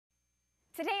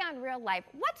Today on Real Life,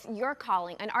 what's your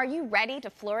calling and are you ready to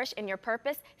flourish in your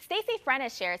purpose? Staci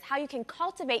Frenes shares how you can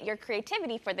cultivate your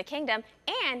creativity for the kingdom,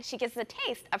 and she gives a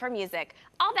taste of her music.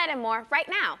 All that and more right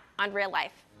now on Real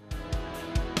Life.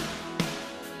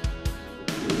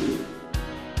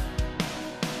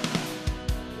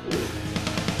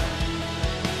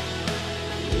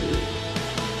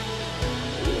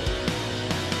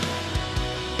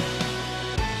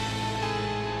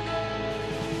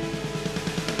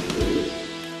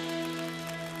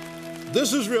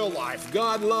 This is real life.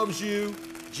 God loves you.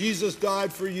 Jesus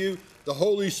died for you. The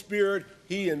Holy Spirit,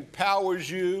 He empowers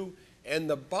you. And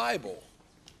the Bible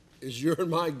is your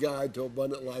and my guide to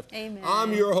abundant life. Amen.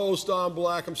 I'm your host, Don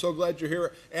Black. I'm so glad you're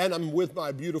here. And I'm with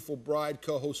my beautiful bride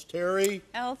co-host, Terry.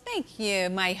 Oh, thank you,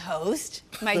 my host,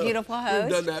 my beautiful host.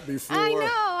 We've done that before. I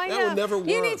know. That one never works.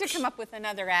 You need to come up with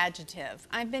another adjective.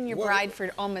 I've been your bride for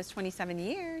almost 27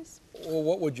 years. Well,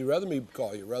 what would you rather me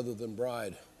call you rather than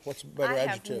bride? What's a better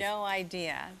adjective? I have no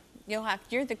idea.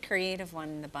 You're the creative one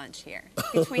in the bunch here.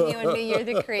 Between you and me, you're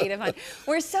the creative one.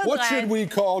 We're so glad. What should we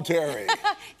call Terry?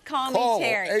 Call me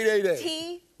Terry.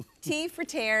 888. T for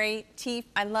Terry.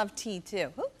 I love tea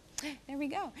too. Ooh, there we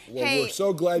go. Well, hey, we're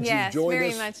so glad you joined us.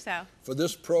 very much so. For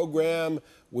this program.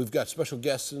 We've got special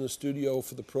guests in the studio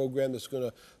for the program that's going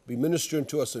to be ministering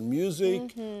to us in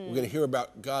music. We're going to hear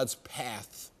about God's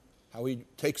path, how He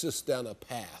takes us down a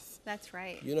path. That's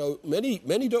right. You know, many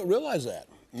don't realize that.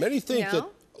 Many think that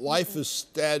life is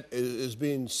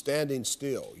standing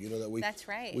still. You know, that That's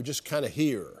right. We're just kind of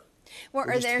here. Well,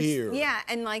 we're just here. Yeah,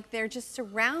 and like they're just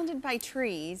surrounded by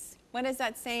trees. What is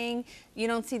that saying? You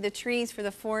don't see the trees for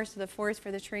the forest, or the forest for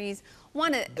the trees.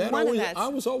 I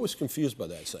was always confused by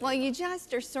that saying. Well, you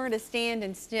just are sort of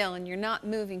standing still and you're not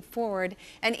moving forward.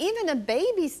 And even a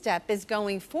baby step is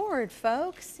going forward,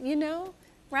 folks, you know,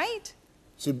 right?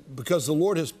 See, because the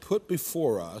Lord has put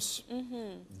before us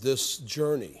this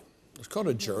journey. It's called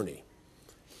a journey.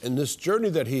 And this journey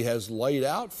that He has laid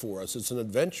out for us, it's an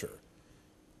adventure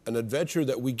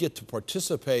that we get to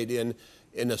participate in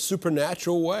a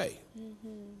supernatural way.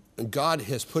 And God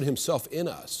has put Himself in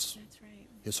us. That's right.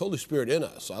 His Holy Spirit in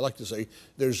us. I like to say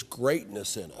there's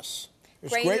greatness in us.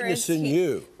 There's greatness in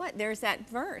you. What? There's that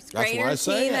verse. That's Greater why I is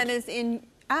say He it. that is in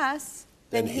us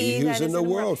than he who's that is in the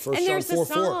world. 1 And John there's 4:4. a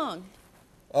song.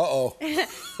 Uh-oh.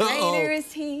 Greater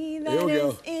is He that Here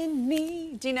is in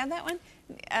me. Do you know that one?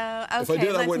 Okay, if I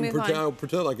did, I wouldn't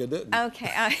pretend like I didn't.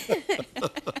 Okay.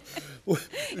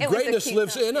 Greatness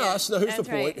lives in us. Now, here's That's the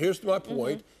point. right. Here's my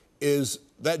point, is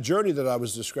that journey that I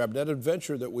was describing, that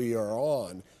adventure that we are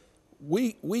on,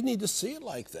 we need to see it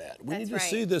like that. We need to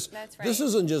see this. That's right. This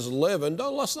isn't just living.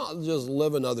 Let's not just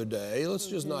live another day. Let's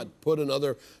just not put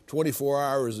another 24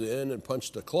 hours in and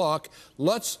punch the clock.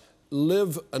 Let's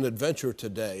live an adventure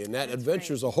today. And that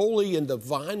adventure is a holy and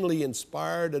divinely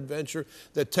inspired adventure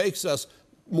that takes us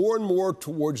more and more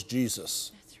towards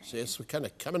Jesus. See, it's kind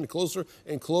of coming closer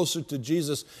and closer to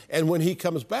Jesus. And when He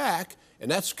comes back, and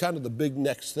that's kind of the big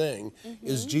next thing,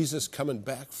 is Jesus coming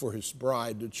back for His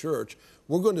bride, the church.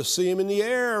 We're going to see Him in the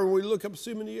air. When we look up and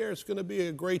see Him in the air, it's going to be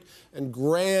a great and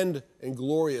grand and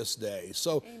glorious day.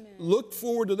 So look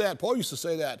forward to that. Paul used to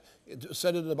say that. It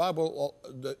said it in the Bible,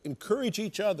 encourage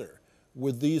each other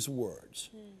with these words.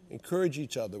 Encourage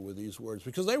each other with these words,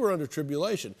 because they were under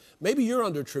tribulation. Maybe you're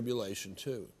under tribulation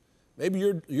too. Maybe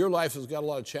your life has got a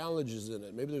lot of challenges in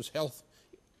it. Maybe there's health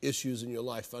issues in your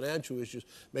life, financial issues.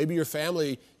 Maybe your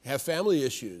family have family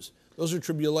issues. Those are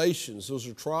tribulations. Those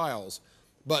are trials.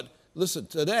 But listen,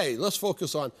 today, let's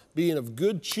focus on being of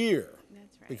good cheer.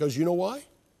 That's right. Because you know why?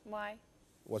 Why?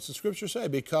 What's the scripture say?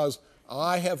 Because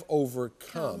I have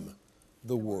overcome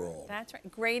the world. That's right.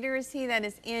 Greater is He that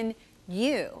is in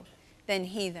you than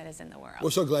he that is in the world.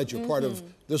 We're so glad you're part of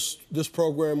this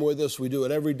program with us. We do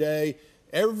it every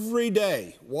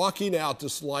day, walking out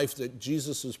this life that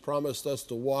Jesus has promised us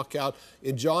to walk out.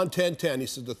 In John 10:10, He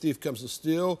said, the thief comes to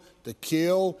steal, to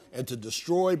kill, and to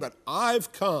destroy, but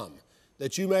I've come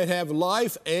that you may have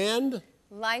life and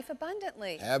life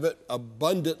abundantly. Have it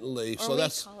abundantly. Or we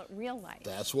call it real life.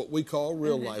 That's what we call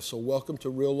real life. So welcome to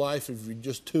Real Life. If you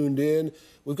just tuned in,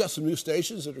 we've got some new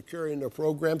stations that are carrying their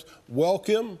programs.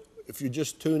 Welcome. If you're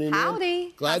just tuning in.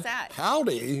 Howdy. Glad. How's that?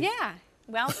 Howdy. Yeah.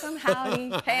 Welcome.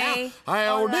 Howdy. Hey.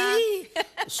 Howdy.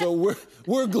 So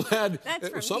we're glad. That's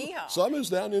from some is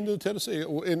down into Tennessee.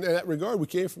 In that regard, we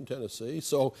came from Tennessee.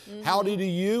 So howdy to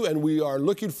you, and we are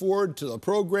looking forward to the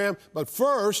program. But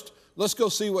first, let's go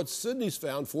see what Sydney's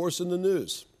found for us in the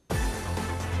news.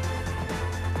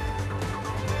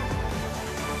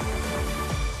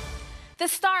 The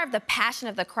star of The Passion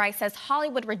of the Christ says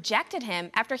Hollywood rejected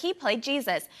him after he played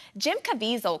Jesus. Jim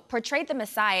Caviezel portrayed the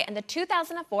Messiah in the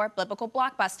 2004 biblical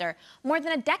blockbuster. More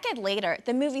than a decade later,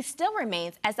 the movie still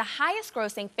remains as the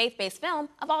highest-grossing faith-based film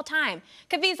of all time.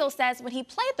 Caviezel says when he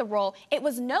played the role, it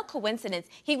was no coincidence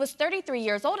he was 33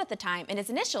 years old at the time and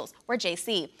his initials were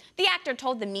JC. The actor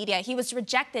told the media he was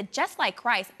rejected just like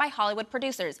Christ by Hollywood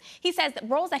producers. He says that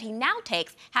roles that he now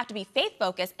takes have to be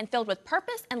faith-focused and filled with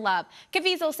purpose and love.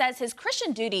 Caviezel says his Christian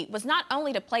duty was not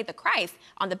only to play the Christ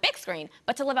on the big screen,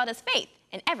 but to live out his faith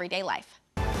in everyday life.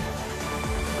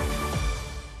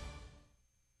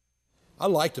 I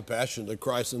like The Passion of the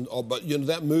Christ, but you know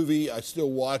that movie I still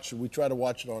watch. We try to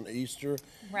watch it on Easter,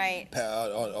 Right.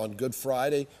 On Good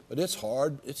Friday, but it's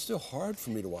hard. It's still hard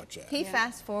for me to watch that. He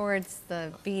fast forwards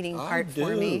the beating I part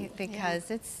for me do. because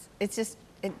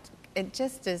it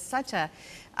just is such a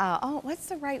oh, what's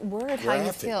the right word? How you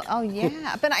Graphic. feel? Oh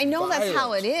yeah, but I know that's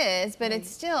how it Violent. is. But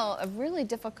it's still a really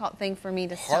difficult thing for me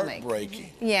to stomach. Heartbreaking.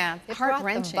 Yeah, It brought the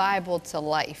heart-wrenching. Bible to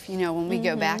life. You know, when we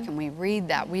go back and we read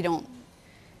that, we don't,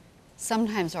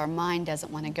 sometimes our mind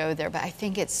doesn't want to go there, but I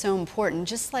think it's so important.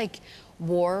 Just like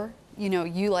war, you know,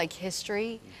 you like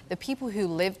history, the people who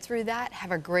lived through that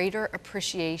have a greater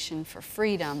appreciation for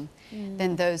freedom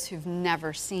than those who've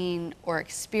never seen or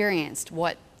experienced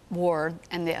what war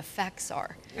and the effects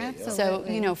are. Absolutely. So,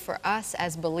 you know, for us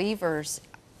as believers,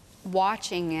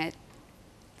 watching it,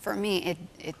 for me,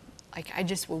 it like I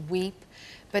just would weep.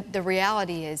 But the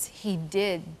reality is he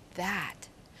did that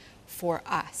for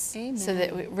us. Amen. So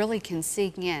that it really can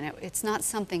sink in. It's not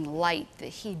something light that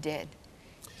he did.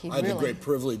 I had the great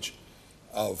privilege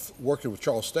of working with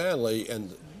Charles Stanley,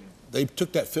 and they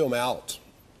took that film out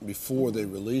before they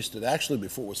released it, actually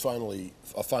before it was finally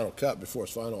a final cut, before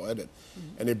its final edit.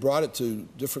 And they brought it to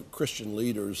different Christian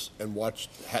leaders and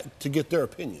to get their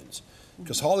opinions.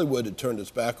 Because Hollywood had turned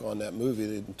its back on that movie.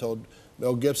 They had told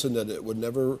Mel Gibson that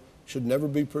it should never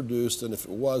be produced, and if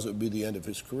it was, it would be the end of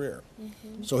his career.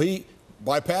 So he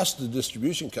bypassed the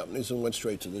distribution companies and went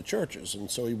straight to the churches, and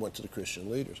so he went to the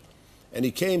Christian leaders. And he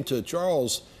came to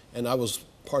Charles, and I was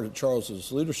part of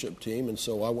Charles's leadership team, and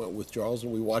so I went with Charles,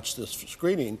 and we watched this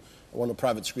screening at one of the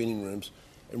private screening rooms,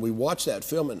 and we watched that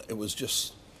film, and it was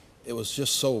just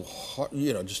so hard,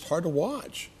 you know, just hard to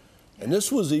watch. And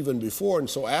this was even before, and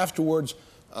so afterwards,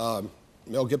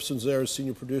 Mel Gibson's there, his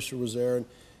senior producer was there,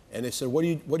 and they said, what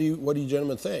do you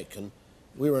gentlemen think? And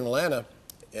we were in Atlanta,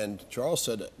 and Charles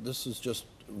said, this is just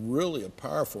really a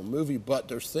powerful movie, but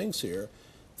there's things here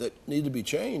that need to be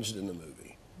changed in the movie.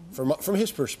 From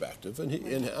his perspective,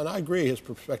 and I agree his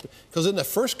perspective, because in the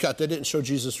first cut they didn't show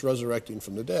Jesus resurrecting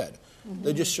from the dead.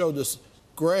 They just showed this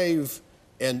grave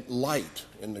and light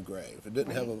in the grave. It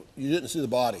didn't you didn't see the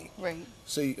body. Right.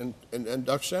 See, and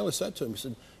Dr. Stanley said to him, he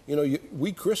said, you know,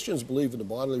 we Christians believe in the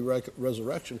bodily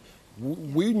resurrection.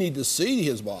 We need to see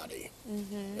his body.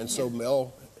 And so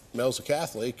Mel's a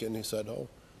Catholic, and he said, oh,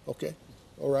 okay,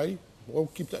 all righty, we'll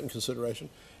keep that in consideration.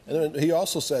 And then he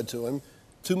also said to him,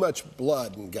 too much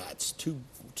blood and guts, too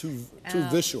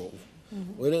visual.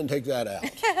 We didn't take that out.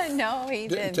 No, he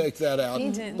Didn't take that out. He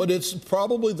didn't. But it's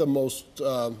probably the most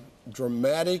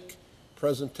dramatic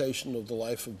presentation of the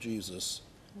life of Jesus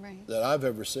that I've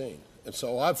ever seen. And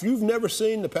so if you've never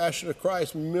seen The Passion of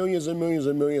Christ, millions and millions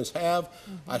and millions have,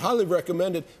 I'd highly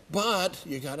recommend it, but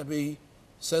you got to be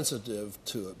sensitive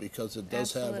to it because it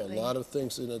does have a lot of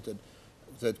things in it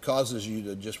that causes you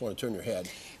to just want to turn your head.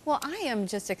 Well, I am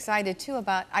just excited too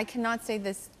about, I cannot say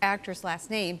this actor's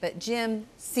last name, but Jim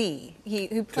C.,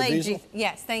 who played Caviezel?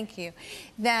 Yes, thank you.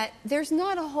 That there's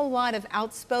not a whole lot of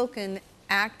outspoken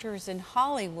actors in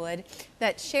Hollywood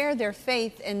that share their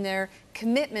faith and their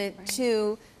commitment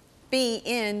to be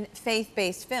in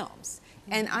faith-based films.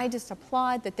 And I just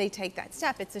applaud that they take that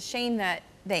step. It's a shame that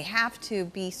they have to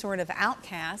be sort of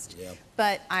outcast,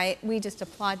 but we just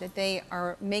applaud that they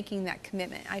are making that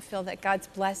commitment. I feel that God's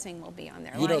blessing will be on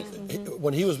their life.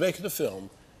 When he was making the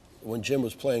film, when Jim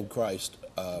was playing Christ,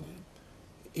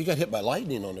 he got hit by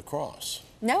lightning on the cross.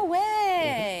 No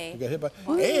way! He got hit by,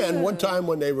 and one time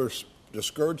when they were the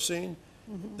scourge scene,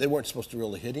 they weren't supposed to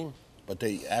really hit him, but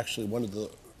they actually, one of the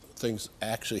things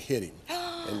actually hit him.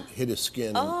 And hit his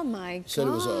skin. Oh my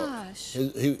gosh!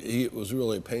 Said it was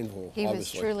really painful. He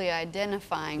obviously. was truly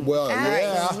identifying. Well,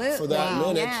 Absolutely. yeah, for that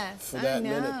minute. Yes, for that I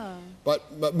minute. know.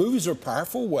 But movies are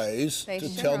powerful ways They to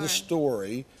sure tell are. the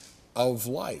story of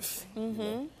life.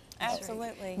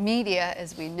 Absolutely. Media,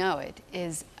 as we know it,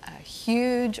 is a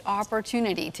huge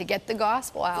opportunity to get the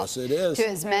gospel out Yes, it is. to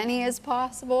as many as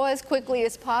possible, as quickly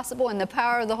as possible, in the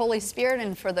power of the Holy Spirit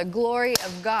and for the glory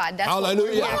of God. That's what we're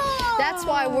Hallelujah. here. That's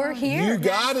why we're here. You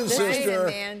got it, This is- sister.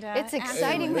 Amanda. It's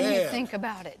exciting when you Amen. think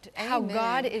about it, how Amen.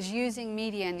 God is using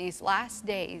media in these last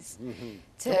days Come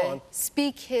to on.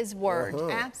 speak His word,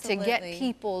 to Absolutely. get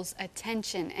people's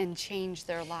attention and change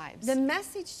their lives. The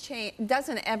message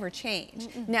doesn't ever change.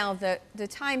 Now, the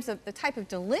type of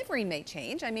delivery may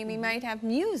change. I mean, we might have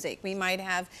music, we might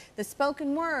have the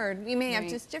spoken word, we may have Right.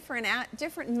 just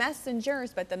different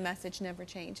messengers, but the message never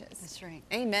changes. That's right.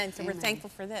 Amen. So we're Amen. thankful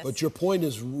for this. But your point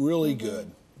is really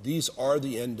good. These are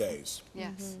the end days.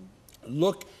 Yes.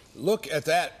 Look at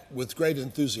that with great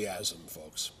enthusiasm,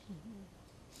 folks.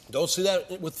 Don't see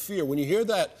that with fear. When you hear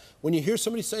that, when you hear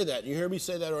somebody say that, you hear me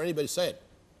say that or anybody say it,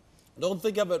 don't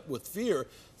think of it with fear.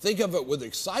 Think of it with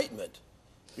excitement,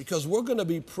 because we're going to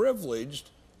be privileged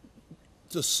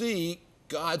to see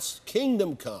God's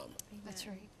kingdom come. That's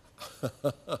right.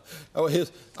 What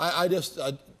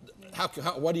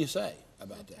do you say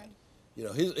about that? You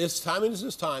know, his timing is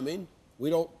his timing.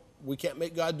 We can't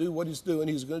make God do what He's doing.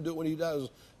 He's going to do it when He does.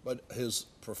 But His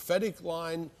prophetic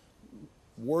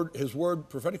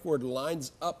prophetic word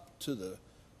lines up to the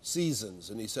seasons.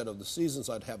 And He said, of the seasons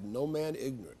I'd have no man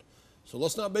ignorant. So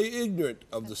let's not be ignorant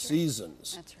of the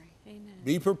seasons. That's right. Amen.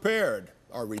 Be prepared.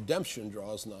 Our redemption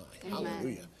draws nigh. Amen.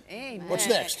 Hallelujah. Amen. What's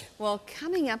next? Well,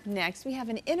 coming up next, we have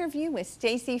an interview with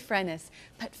Staci Frenes.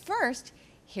 But first,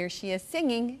 here she is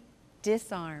singing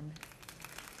Disarm.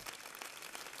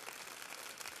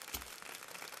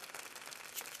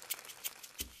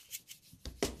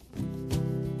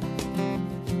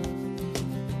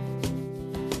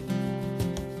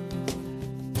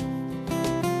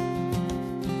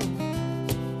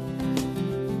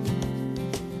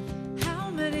 How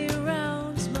many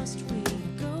rounds must we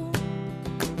go?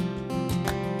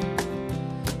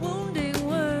 Wounding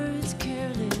words,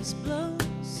 careless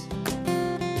blows.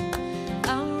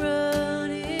 I'm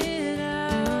running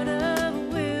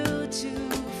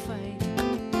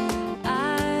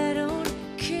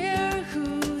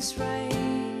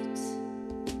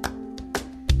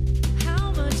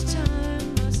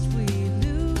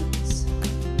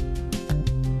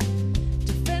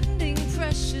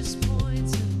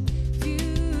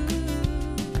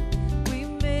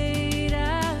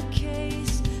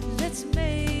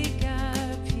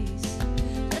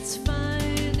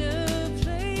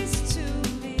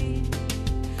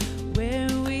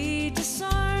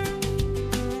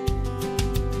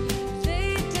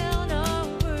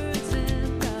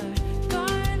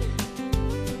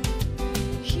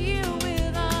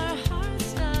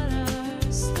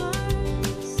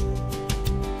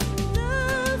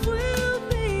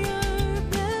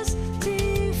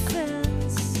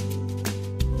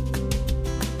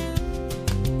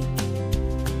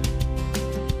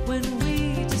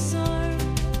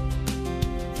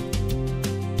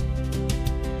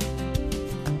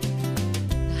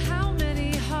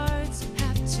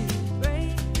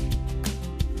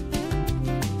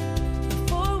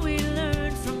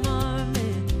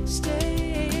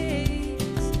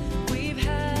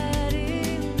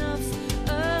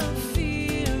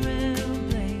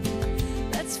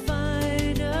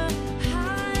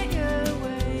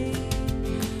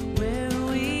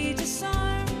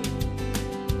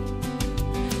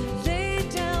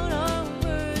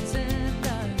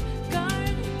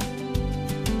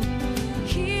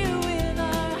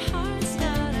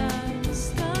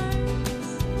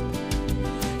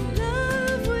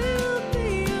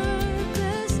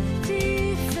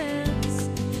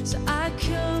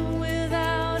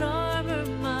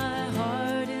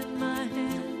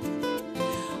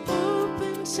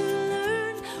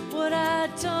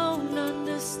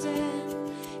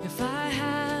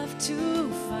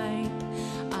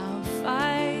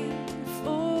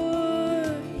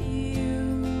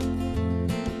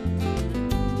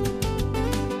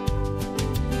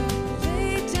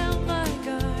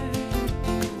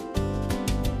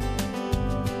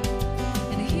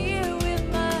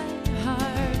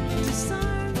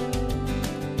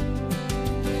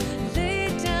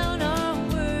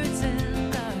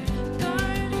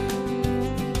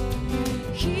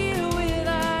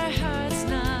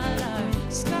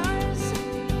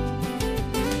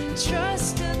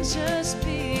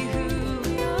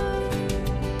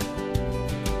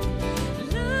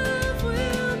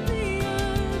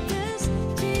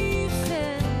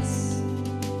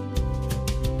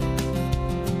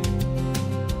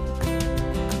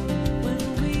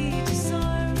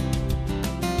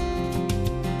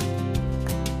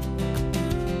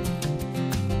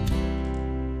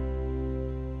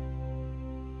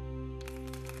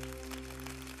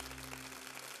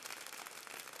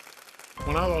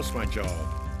When I lost my job,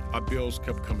 our bills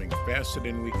kept coming faster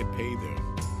than we could pay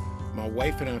them. My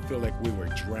wife and I feel like we were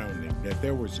drowning, that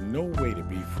there was no way to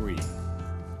be free.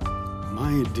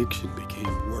 My addiction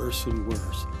became worse and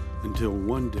worse until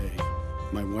one day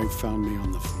my wife found me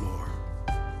on the floor.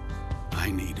 I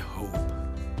need hope.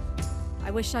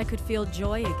 I wish I could feel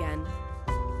joy again.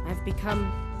 I've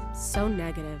become so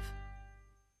negative.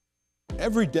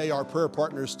 Every day, our prayer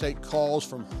partners take calls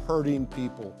from hurting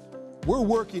people. We're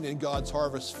working in God's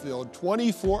harvest field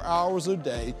 24 hours a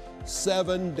day,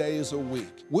 7 days a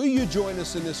week. Will you join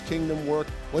us in this kingdom work?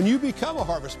 When you become a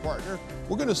harvest partner,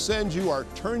 we're going to send you our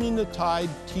Turning the Tide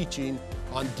teaching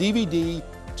on DVD,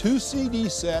 2 CD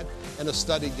set, and a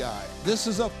study guide. This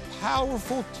is a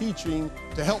powerful teaching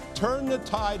to help turn the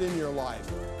tide in your life.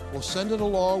 We'll send it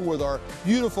along with our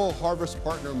beautiful Harvest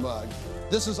Partner mug.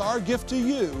 This is our gift to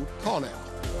you. Call now.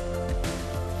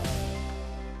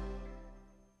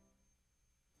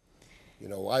 You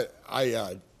know,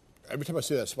 every time I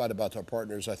see that spot about our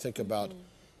partners, I think about,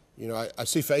 you know, I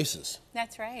see faces.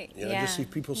 That's right. You know, I just see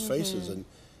people's faces and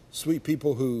sweet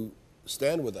people who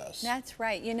stand with us. That's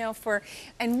right. You know,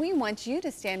 and we want you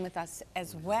to stand with us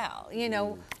as well. You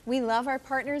know, we love our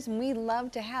partners and we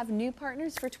love to have new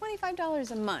partners for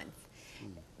 $25 a month.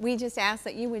 We just ask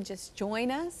that you would just join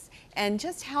us and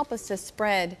just help us to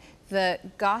spread the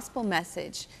gospel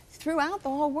message throughout the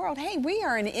whole world. Hey, we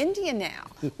are in India now.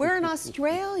 We're in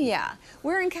Australia.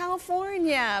 We're in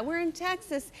California. We're in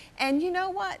Texas. And you know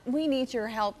what? We need your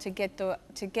help to get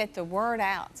the word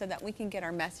out so that we can get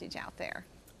our message out there.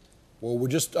 Well,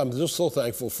 I'm just so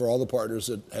thankful for all the partners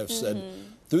that have said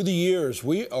through the years,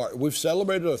 we've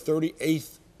celebrated our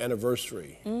 38th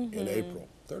anniversary in April.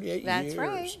 38 That's years.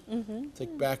 right.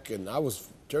 Think back, and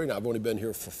Terry and I have only been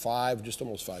here for just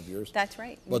almost 5 years. That's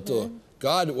right. But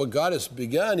what God has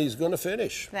begun, He's going to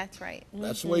finish. That's right.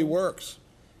 That's the way He works.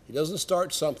 He doesn't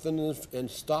start something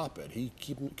and stop it. He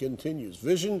continues.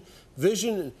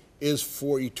 Vision is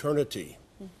for eternity.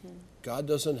 God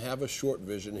doesn't have a short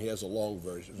vision. He has a long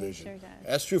vision. He sure does.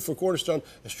 That's true for Cornerstone.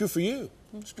 It's true for you.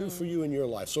 It's true for you in your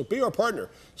life. So be our partner.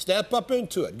 Step up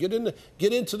into it. Get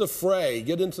into the fray.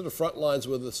 Get into the front lines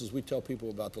with us as we tell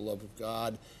people about the love of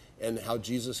God and how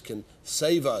Jesus can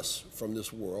save us from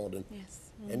this world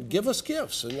and give us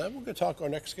gifts. And then we're going to talk to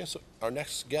our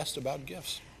next guest about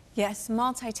gifts. Yes,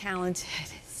 multi-talented.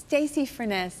 Staci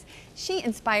Frenes. She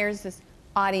inspires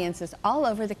audiences all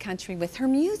over the country with her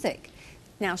music.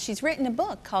 Now, she's written a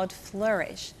book called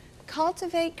Flourish,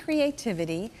 Cultivate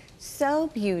Creativity, Sow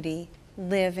Beauty,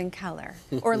 Live in Color,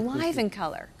 or Live in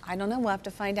Color. I don't know, we'll have to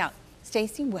find out.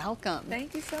 Staci, welcome.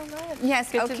 Thank you so much.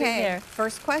 Yes, Good to be okay. here.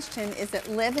 First question, is it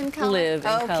live in color? Live in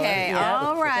color, Okay, yeah.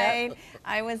 all right. Yep.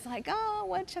 I was like, oh,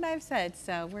 what should I have said?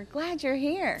 So we're glad you're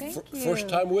here. Thank you. First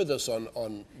time with us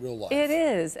on Real Life. It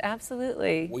is,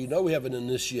 absolutely. Well, you know we have an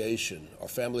initiation. Our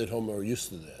family at home are used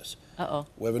to this. Uh-oh.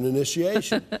 We have an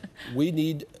initiation. we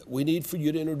need for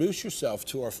you to introduce yourself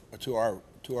to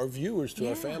our viewers, to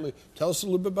our family. Tell us a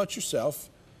little bit about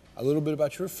yourself, a little bit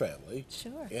about your family.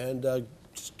 Sure. And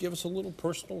just give us a little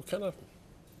personal kind of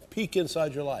peek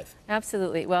inside your life.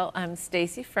 Absolutely. Well, I'm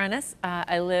Staci Frenes.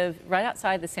 I live right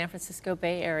outside the San Francisco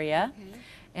Bay Area.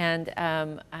 And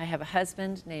I have a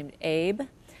husband named Abe,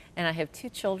 and I have 2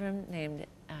 children named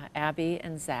Abby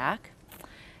and Zach.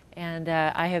 And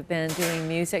I have been doing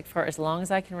music for as long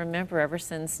as I can remember, ever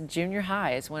since junior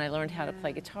high is when I learned how to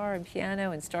play guitar and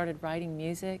piano and started writing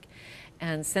music.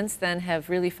 And since then have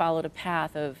really followed a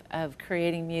path of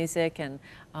creating music and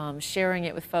sharing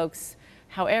it with folks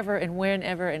however and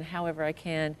whenever and however I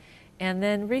can. And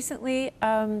then recently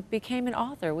became an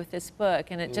author with this book,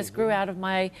 and it just grew out of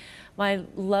my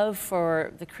love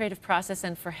for the creative process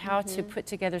and for how to put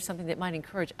together something that might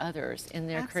encourage others in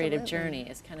their creative journey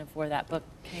is kind of where that book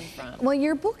came from. Well,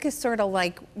 your book is sort of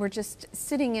like we're just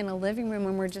sitting in a living room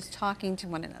and we're just talking to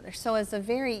one another. So it's a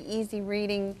very easy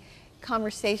reading,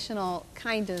 conversational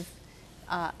kind of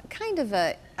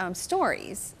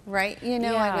stories, right? You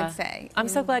know, I would say. I'm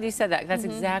so glad you said that. That's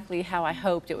exactly how I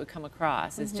hoped it would come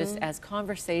across. Is just as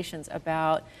conversations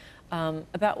about how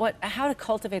to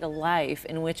cultivate a life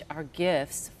in which our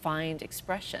gifts find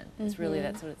expression. Is really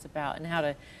that's what it's about, and how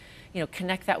to,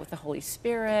 connect that with the Holy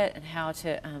Spirit, and how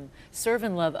to serve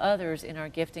and love others in our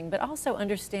gifting, but also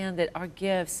understand that our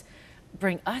gifts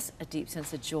bring us a deep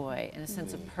sense of joy and a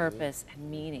sense of purpose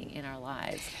and meaning in our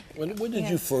lives. When did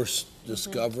you first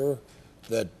discover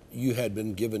that you had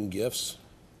been given gifts?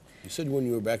 You said when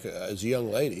you were back as a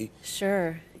young lady.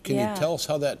 Sure. Can you tell us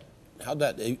how that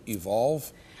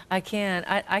evolved? I can.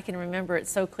 I can remember it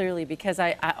so clearly because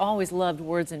I always loved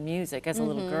words and music as a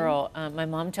little girl. My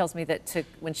mom tells me that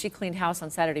when she cleaned house on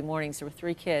Saturday mornings, there were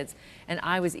 3 kids, and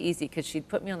I was easy because she'd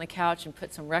put me on the couch and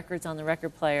put some records on the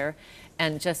record player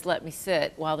and just let me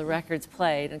sit while the records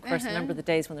played. And of course, remember the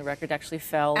days when the record actually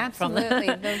fell from the...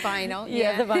 Absolutely, the vinyl.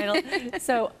 Yeah, the vinyl.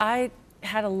 So I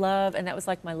had a love, and that was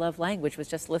like my love language, was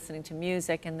just listening to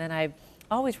music. And then I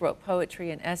always wrote poetry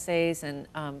and essays and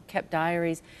kept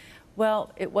diaries.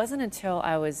 Well, it wasn't until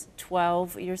I was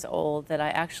 12 years old that I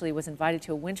actually was invited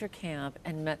to a winter camp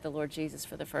and met the Lord Jesus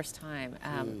for the first time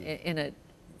in a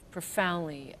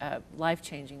profoundly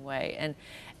life-changing way. And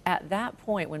at that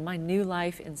point, when my new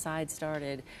life inside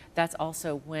started, that's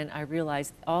also when I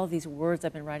realized all these words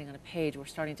I've been writing on a page were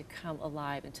starting to come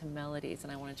alive into melodies,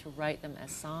 and I wanted to write them as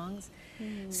songs.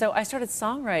 So I started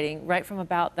songwriting right from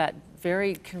about that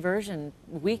very conversion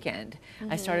weekend.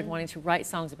 I started wanting to write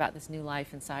songs about this new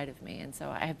life inside of me, and so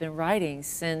I have been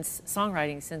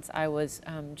songwriting since I was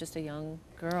just a young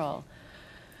girl.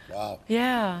 Wow.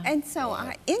 Yeah. And so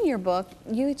in your book,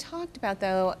 you talked about,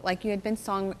 though, like you'd done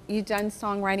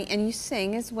songwriting and you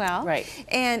sing as well. Right.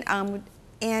 And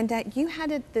you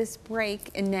had this break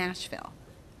in Nashville,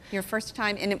 your first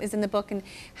time, and it was in the book, and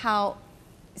how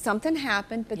something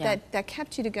happened, but that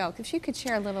kept you to go. If you could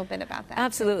share a little bit about that.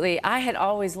 Absolutely. I had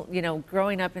always, you know,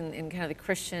 growing up in kind of the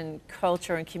Christian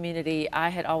culture and community, I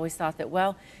had always thought that,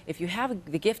 well, if you have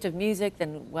the gift of music,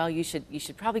 then, well, you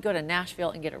should probably go to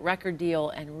Nashville and get a record deal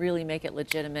and really make it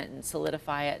legitimate and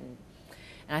solidify it.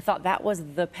 And I thought that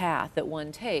was the path that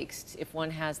one takes if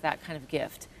one has that kind of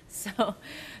gift.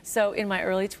 So in my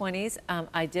early 20s,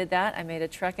 I did that. I made a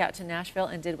trek out to Nashville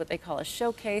and did what they call a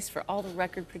showcase for all the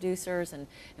record producers and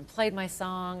played my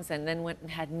songs, and then went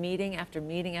and had meeting after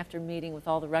meeting after meeting with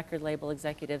all the record label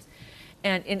executives.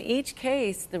 And in each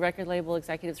case, the record label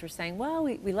executives were saying, well,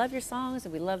 we love your songs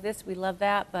and we love this, we love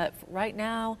that, but right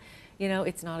now, you know,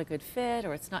 it's not a good fit,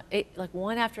 or it's not, like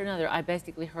one after another, I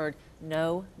basically heard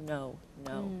no, no,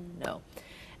 no, no.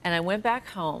 And I went back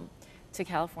home to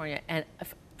California, and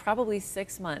probably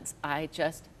 6 months, I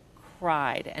just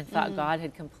cried and thought God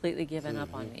had completely given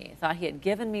up on me. I thought he had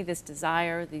given me this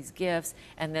desire, these gifts,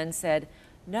 and then said,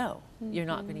 no, you're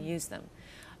not going to use them.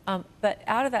 But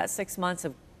out of that 6 months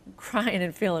of crying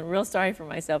and feeling real sorry for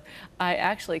myself, I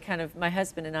actually my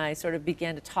husband and I sort of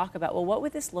began to talk about, well, what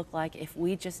would this look like if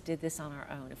we just did this on our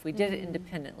own, if we did it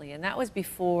independently? And that was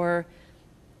before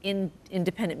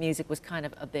independent music was kind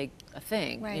of a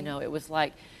thing. Right. You know, it was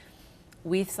like,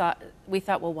 we thought,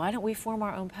 well, why don't we form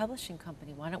our own publishing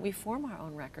company? Why don't we form our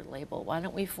own record label? Why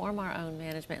don't we form our own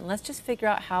management? And let's just figure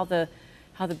out how the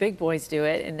big boys do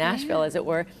it in Nashville, as it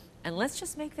were, and let's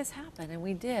just make this happen. And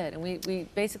we did. And we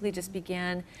basically just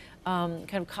began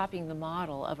kind of copying the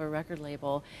model of a record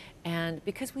label. And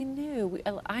because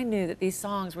I knew that these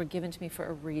songs were given to me for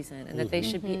a reason, and that they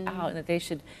should be out, and that they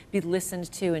should be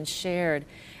listened to and shared.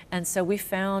 And so we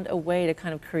found a way to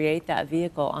kind of create that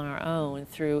vehicle on our own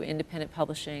through independent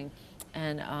publishing,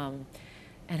 and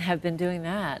have been doing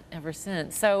that ever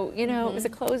since. So, you know, it was a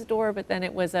closed door, but then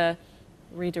it was a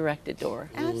redirected door.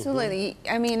 Absolutely.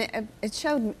 I mean, it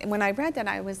showed, when I read that,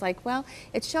 I was like, well,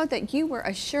 it showed that you were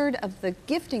assured of the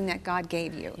gifting that God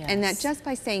gave you. Yes. And that just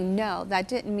by saying no, that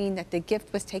didn't mean that the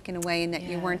gift was taken away and that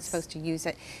you weren't supposed to use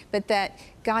it, but that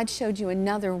God showed you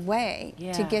another way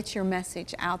to get your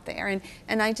message out there.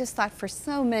 And I just thought, for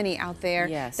so many out there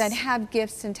that have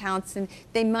gifts and talents, and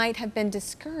they might have been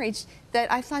discouraged, that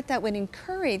I thought that would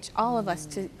encourage all of us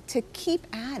to keep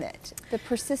at it, the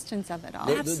persistence of it all.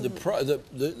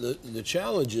 The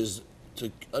challenge is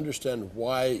to understand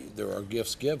why there are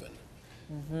gifts given.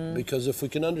 Because if we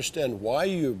can understand why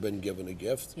you've been given a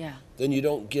gift, then you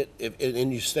don't get,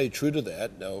 and you stay true to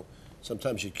that. Now,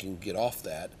 sometimes you can get off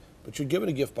that, but you're given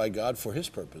a gift by God for his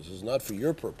purposes, not for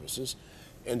your purposes.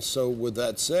 And so with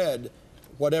that said,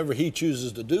 whatever he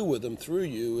chooses to do with them through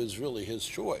you is really his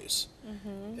choice.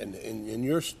 And in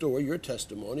your story, your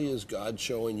testimony is God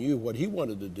showing you what he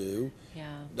wanted to do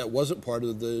that wasn't part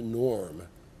of the norm,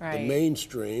 the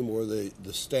mainstream, or the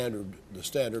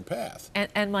standard path.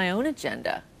 And my own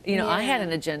agenda. You know, I had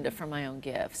an agenda for my own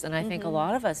gifts, and I think a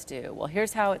lot of us do. Well,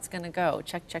 here's how it's going to go.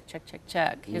 Check, check, check, check,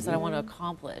 check. Here's what I want to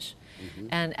accomplish.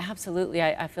 And absolutely,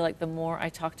 I feel like the more I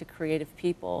talk to creative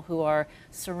people who are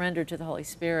surrendered to the Holy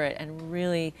Spirit and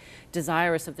really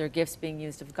desirous of their gifts being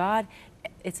used of God,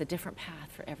 it's a different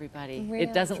path for everybody. Really?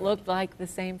 It doesn't look like the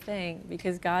same thing,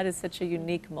 because God is such a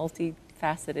unique,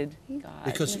 multifaceted God.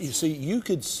 Because you see, you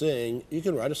could sing, you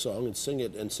can write a song and sing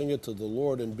it to the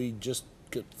Lord and be just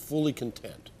fully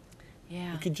content.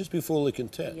 You could just be fully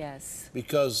content. Yes.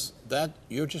 Because that,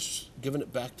 you're just giving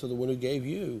it back to the one who gave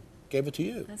you gave it to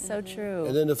you. That's so true.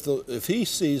 And then if he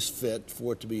sees fit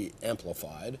for it to be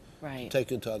amplified, Right.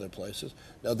 taken to other places,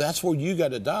 now that's where you got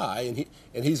to die,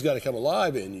 and he's got to come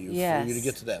alive in you for you to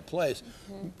get to that place.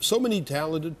 So many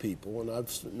talented people, and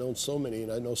I've known so many,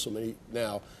 and I know so many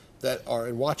now that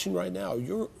are watching right now.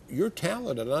 You're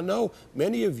talented, and I know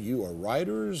many of you are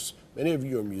writers, many of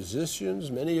you are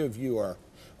musicians, many of you are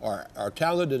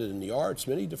talented in the arts,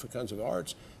 many different kinds of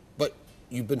arts, but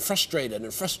you've been frustrated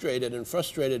and frustrated and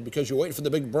frustrated because you're waiting for the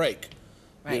big break.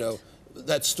 Right. You know,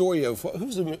 that story of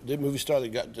who's the movie star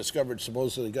that got discovered,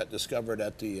 supposedly got discovered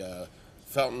at the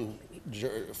fountain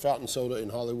soda in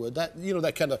Hollywood. That, you know,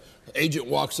 that kind of agent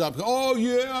walks up, oh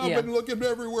yeah, I've been looking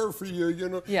everywhere for you, you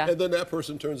know, and then that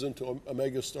person turns into a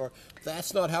mega star.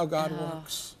 That's not how God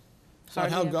works. It's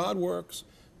not how God works.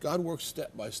 God works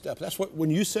step by step. That's what, when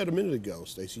you said a minute ago,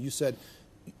 Staci, you said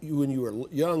when you were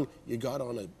young, you got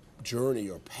on a journey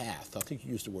or path. I think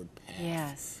you used the word path.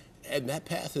 Yes. And that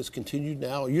path has continued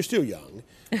now. You're still young.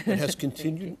 It has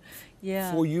continued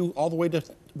for you all the way to,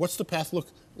 what's the path look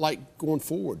like going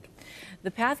forward? The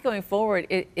path going forward,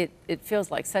 it feels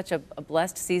like such a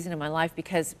blessed season in my life,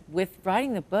 because with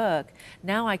writing the book,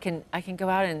 now I can go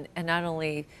out and not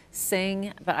only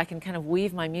sing, but I can kind of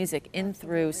weave my music in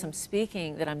through some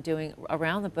speaking that I'm doing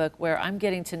around the book, where I'm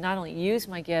getting to not only use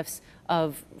my gifts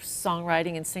of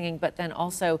songwriting and singing, but then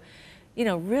also, you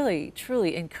know, really,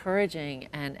 truly encouraging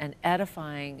and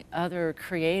edifying other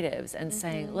creatives and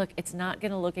saying, look, it's not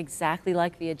going to look exactly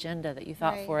like the agenda that you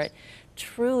thought for it.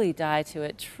 Truly die to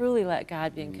it, truly let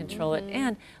God be in control of it,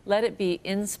 and let it be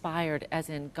inspired as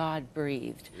in God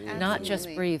breathed. Not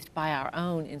just breathed by our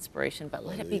own inspiration, but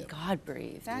let it be God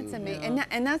breathed. That's amazing.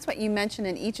 And that's what you mentioned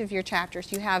in each of your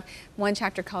chapters. You have one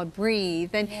chapter called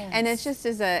Breathe, and it's just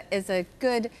as a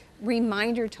good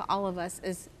reminder to all of us,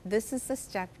 is this is the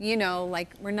step, you know,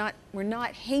 like we're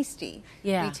not hasty.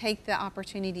 We take the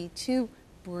opportunity to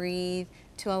breathe,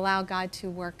 to allow God to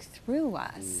work through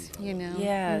us, you know.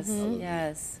 Yes,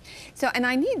 yes. So,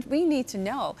 and we need to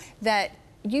know that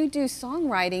you do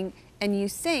songwriting and you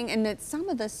sing, and that some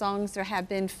of the songs there have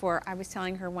been for, I was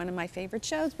telling her one of my favorite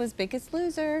shows was Biggest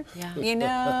Loser, you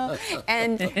know,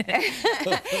 and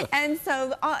and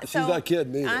so she's not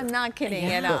kidding either. I'm not kidding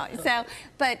at all. So,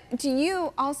 but do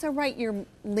you also write your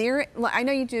lyric? I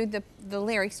know you do the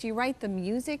lyrics. Do you write the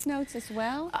music notes as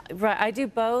well? Right, I do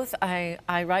both. I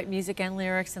write music and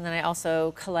lyrics, and then I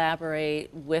also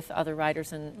collaborate with other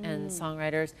writers and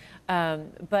songwriters.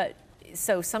 But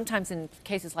so sometimes in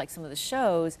cases like some of the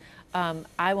shows,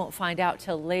 I won't find out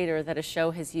till later that a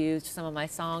show has used some of my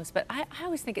songs. But I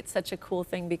always think it's such a cool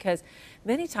thing, because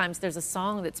many times there's a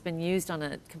song that's been used on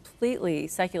a completely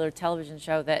secular television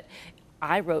show that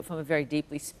I wrote from a very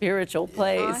deeply spiritual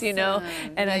place, you know?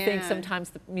 And I think sometimes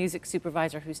the music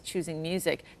supervisor who's choosing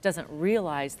music doesn't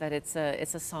realize that it's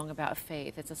a song about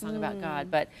faith, it's a song about God.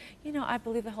 But, you know, I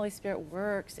believe the Holy Spirit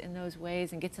works in those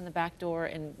ways and gets in the back door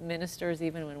and ministers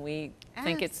even when we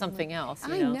think it's something else,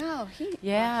 you know? I know, he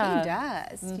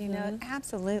does, you know,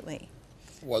 absolutely.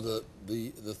 Well,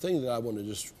 the thing that I want to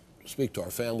just speak to our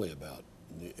family about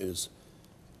is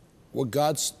what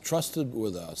God's trusted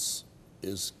with us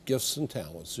is gifts and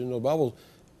talents. You know, the Bible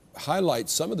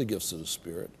highlights some of the gifts of the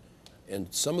Spirit and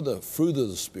some of the fruit of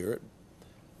the Spirit,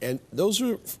 and those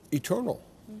are eternal.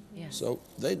 So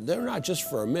they're not just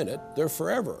for a minute, they're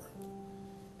forever.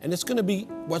 And it's going to be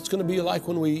what's going to be like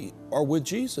when we are with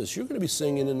Jesus. You're going to be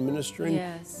singing and ministering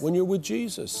when you're with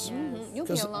Jesus. You'll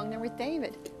be along there with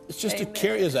David. It's just a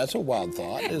carry. That's a wild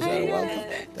thought. Is that a wild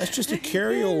thought? That's just a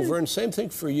carryover, and same thing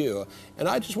for you. And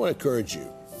I just want to encourage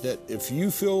you that if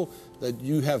you feel that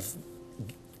you have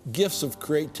gifts of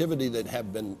creativity that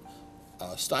have been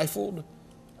stifled,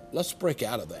 let's break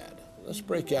out of that. Let's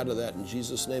break out of that in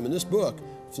Jesus' name. And this book,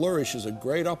 Flourish, is a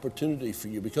great opportunity for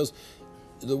you, because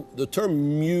the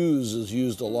term muse is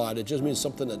used a lot. It just means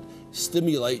something that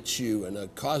stimulates you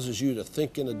and causes you to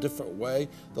think in a different way.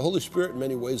 The Holy Spirit in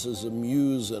many ways is a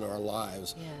muse in our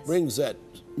lives, brings that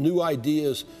new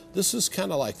ideas. This is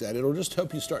kind of like that. It'll just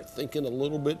help you start thinking a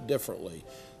little bit differently.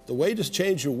 The way to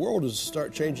change your world is to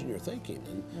start changing your thinking.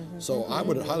 And so I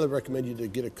would highly recommend you to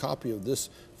get a copy of this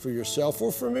for yourself,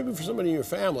 or maybe for somebody in your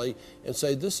family, and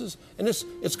say this is, and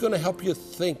it's going to help you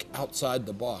think outside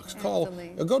the box. Go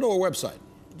to our website.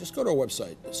 Just go to our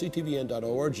website,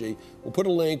 ctvn.org. We'll put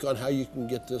a link on how you can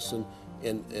get this and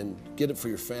get it for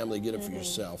your family, get it for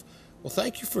yourself. Well,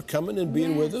 thank you for coming and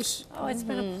being with us. Oh, it's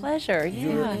been a pleasure.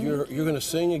 You're going to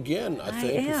sing again, I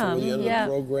think, before the end of the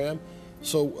program.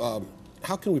 So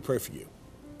how can we pray for you?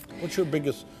 What's your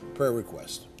biggest prayer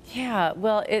request? Yeah,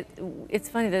 well, it's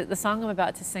funny. The song I'm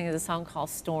about to sing is a song called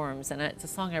Storms, and it's a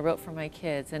song I wrote for my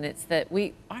kids. And it's that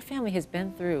our family has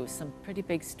been through some pretty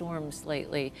big storms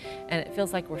lately, and it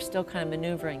feels like we're still kind of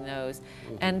maneuvering those.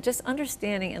 And just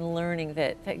understanding and learning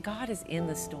that God is in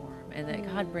the storm, and that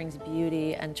God brings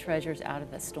beauty and treasures out of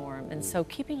the storm. And so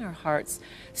keeping our hearts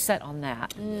set on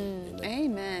that.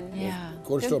 Amen. Yeah.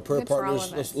 Cornerstone Prayer good for all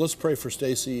Partners, of us. let's pray for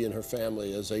Staci and her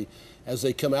family as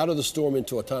they come out of the storm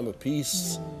into a time of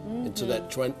peace, into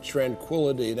that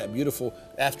tranquility, that beautiful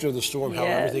after the storm, how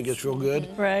everything gets real good.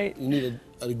 Right. You need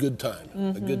a good time,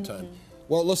 a good time.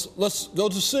 Well, let's go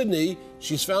to Sydney.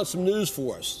 She's found some news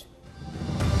for us.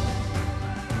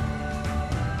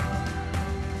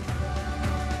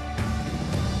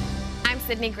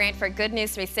 Sydney Grant for Good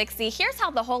News 360. Here's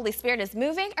how the Holy Spirit is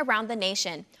moving around the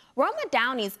nation. Roma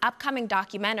Downey's upcoming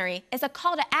documentary is a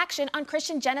call to action on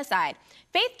Christian genocide.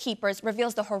 Faith Keepers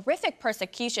reveals the horrific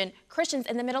persecution Christians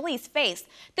in the Middle East face.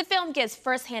 The film gives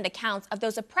firsthand accounts of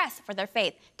those oppressed for their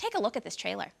faith. Take a look at this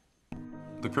trailer.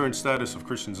 The current status of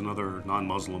Christians and other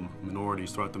non-Muslim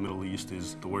minorities throughout the Middle East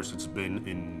is the worst it's been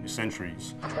in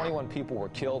centuries. 21 people were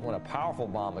killed when a powerful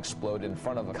bomb exploded in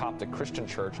front of a Coptic Christian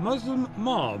church. Muslim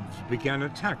mobs began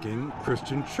attacking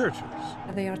Christian churches.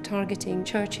 They are targeting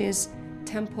churches,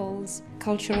 temples,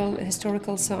 cultural and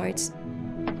historical sites.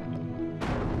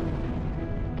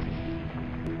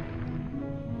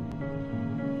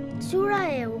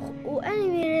 سوريا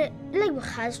وأنا لك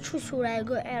بخاز شو سوريا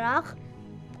جو العراق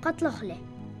قتلوا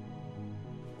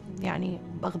يعني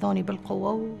بأخذوني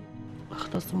بالقوة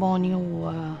واغتصبوني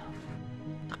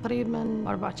وتقريبا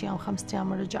 4 أيام 5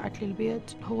 أيام رجعت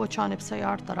للبيت. هو كان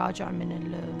بسيارته راجع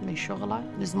من شغله،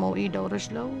 لزموا ايده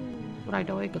ورجله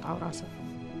ورايدوا يقطعوا راسه.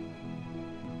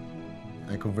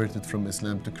 I converted from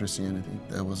Islam to Christianity.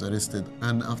 I was arrested,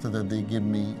 and after that they gave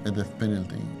me a death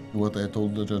penalty. What I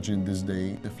told the judge in this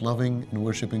day, if loving and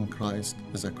worshiping Christ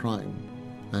is a crime,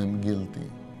 I am guilty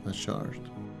as charged.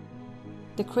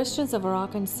 The Christians of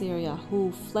Iraq and Syria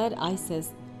who fled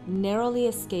ISIS narrowly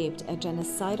escaped a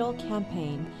genocidal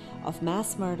campaign of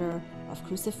mass murder, of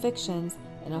crucifixions,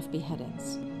 and of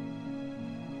beheadings.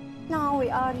 Now we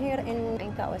are here in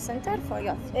Inkawa Center for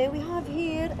Youth. We have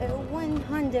here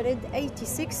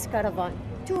 186 caravans,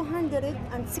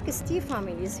 260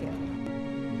 families here.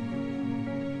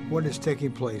 What is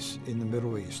taking place in the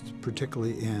Middle East,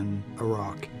 particularly in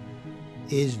Iraq,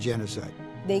 is genocide.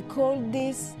 They call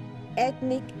this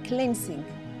ethnic cleansing.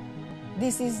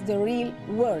 This is the real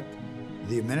word.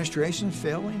 The administration is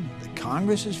failing, the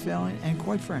Congress is failing, and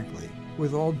quite frankly,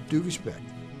 with all due respect,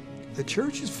 the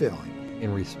church is failing.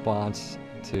 In response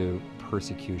to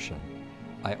persecution,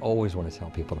 I always want to tell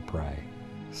people to pray.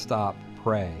 Stop,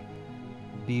 pray.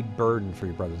 Be burdened for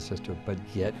your brother and sister, but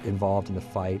get involved in the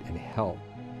fight and help.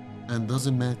 And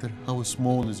doesn't matter how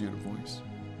small is your voice,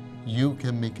 you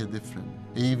can make a difference,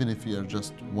 even if you are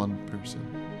just one person.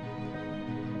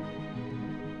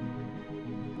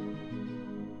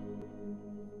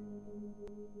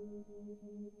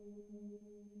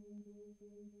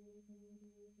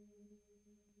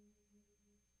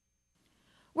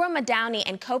 Roma Downey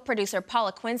and co-producer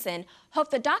Paula Quinson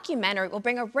hope the documentary will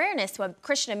bring awareness to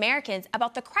Christian Americans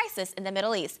about the crisis in the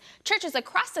Middle East. Churches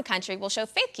across the country will show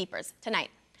Faith Keepers tonight.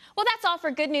 Well, that's all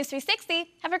for Good News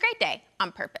 360. Have a great day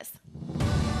on purpose.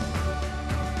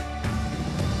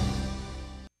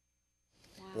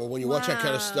 Well, when you watch that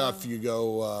kind of stuff, you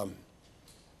go,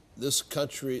 this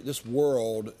country, this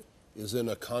world is in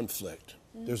a conflict.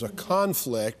 There's a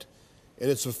conflict,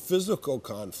 and it's a physical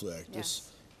conflict. Yes.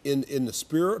 In the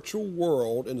spiritual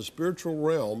world, in the spiritual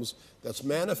realms, that's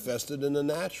manifested in the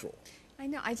natural. I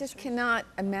know, I just cannot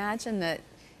imagine that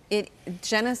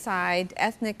genocide,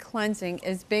 ethnic cleansing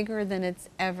is bigger than it's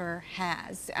ever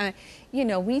has. You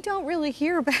know, we don't really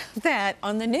hear about that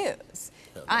on the news.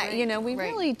 You know, we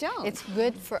really don't. It's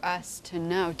good for us to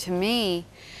know. To me,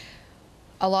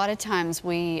 a lot of times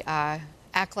we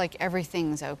act like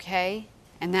everything's okay.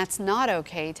 And that's not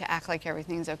okay, to act like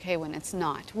everything's okay when it's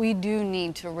not. We do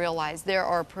need to realize there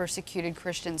are persecuted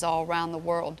Christians all around the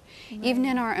world, even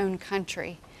in our own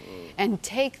country, and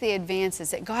take the advances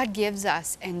that God gives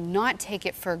us and not take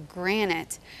it for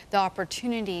granted, the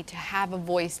opportunity to have a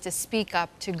voice, to speak up,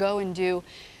 to go and do,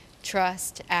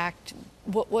 trust, act.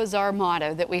 What was our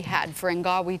motto that we had for In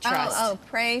God We Trust?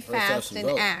 Pray, fast,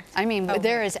 and act. I mean, but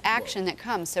there is action that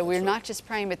comes. So we're not just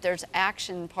praying, but there's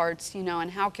action parts, you know,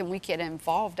 and how can we get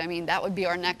involved? I mean, that would be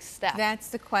our next step. That's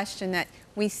the question that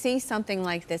we see something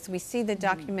like this, we see the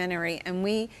documentary, and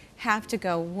we have to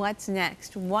go, what's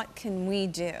next? What can we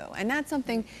do? And that's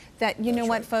something that, you know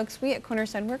what, folks, we at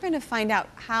Cornerstone, we're going to find out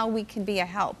how we can be a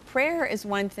help. Prayer is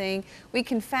one thing. We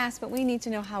can fast, but we need to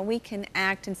know how we can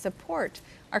act and support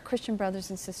our Christian brothers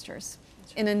and sisters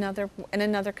in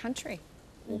another country.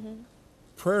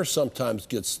 Prayer sometimes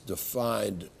gets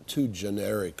defined too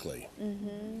generically.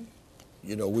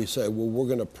 You know, we say, well, we're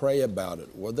going to pray about it.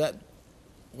 Well,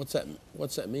 what's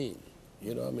that mean?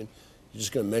 You know, I mean, you're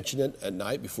just going to mention it at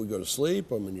night before you go to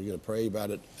sleep? I mean, you're going to pray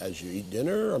about it as you eat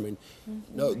dinner? I mean,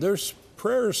 no,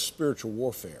 prayer is spiritual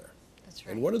warfare. That's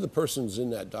right. And one of the persons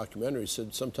in that documentary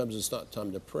said sometimes it's not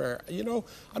time to pray. You know,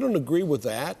 I don't agree with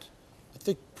that. I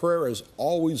think prayer is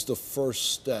always the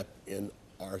first step in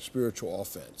our spiritual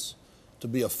offense. To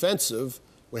be offensive,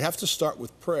 we have to start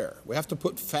with prayer. We have to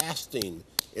put fasting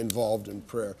involved in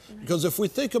prayer. Because if we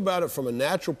think about it from a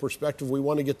natural perspective, we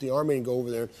want to get the army and go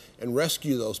over there and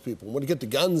rescue those people. We want to get the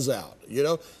guns out, you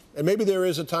know? And maybe there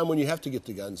is a time when you have to get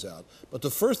the guns out. But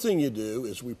the first thing you do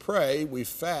is we pray, we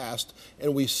fast,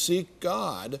 and we seek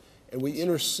God, and we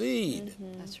intercede.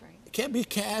 That's right. It can't be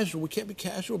casual. We can't be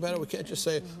casual about it. We can't just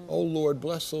say, oh, Lord,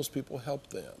 bless those people, help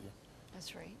them.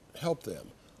 That's right. Help them.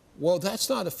 Well, that's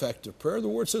not effective prayer. The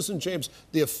word says in James,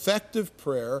 the effective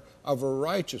prayer of a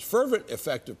righteous, fervent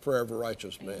effective prayer of a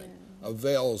righteous man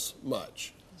avails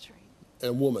much. That's right. And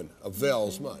a woman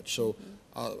avails much. So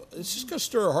it's just going to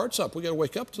stir our hearts up. We got to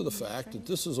wake up to the fact that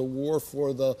this is a war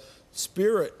for the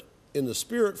spirit, in the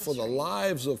spirit for the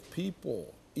lives of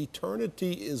people.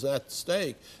 Eternity is at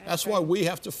stake. That's why we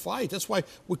have to fight. That's why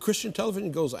when Christian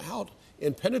television goes out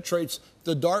and penetrates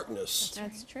the darkness.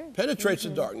 That's true. Penetrates the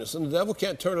darkness, and the devil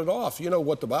can't turn it off. You know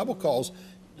what the Bible calls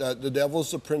the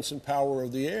devil's the prince and power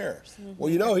of the air.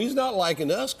 Well, you know, he's not liking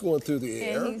us going through the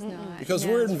air because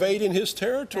we're invading his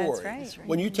territory. That's right.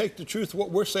 When you take the truth,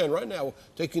 what we're saying right now,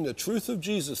 taking the truth of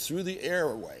Jesus through the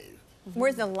airwave.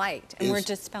 We're the light, and we're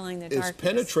dispelling the darkness. It's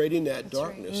penetrating that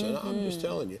darkness, and I'm just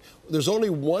telling you, there's only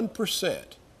 1%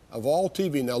 of all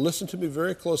TV, now listen to me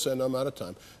very closely, and I'm out of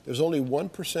time. There's only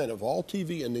 1% of all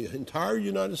TV in the entire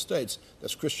United States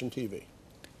that's Christian TV.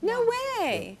 No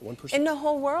way. 1%. In the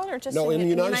whole world, or just in the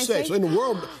United States? States?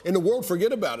 In the world,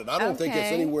 forget about it. I don't think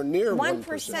it's anywhere near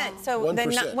 1%. So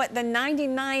 1%. The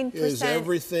 99% is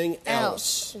everything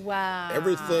else. Wow.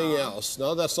 Everything else.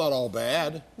 No, that's not all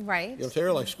bad. Right. You know,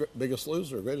 Taylor likes Biggest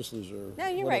Loser, Greatest Loser. No,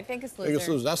 you're right. Biggest Loser. Biggest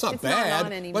Loser. That's not bad,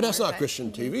 not anymore, but that's not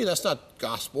Christian TV. That's not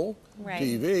gospel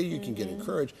TV. You can get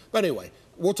encouraged. But anyway,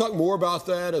 we'll talk more about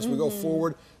that as we go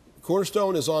forward.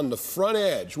 Cornerstone is on the front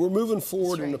edge. We're moving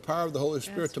forward in the power of the Holy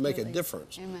Spirit to make a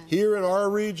difference. Amen. Here in our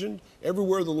region,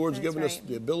 everywhere the Lord's given us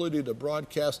the ability to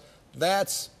broadcast,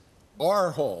 that's our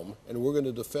home, and we're going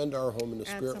to defend our home in the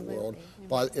spirit world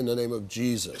in the name of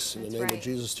Jesus. In the name of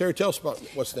Jesus. Terry, tell us about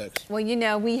what's next. Well, you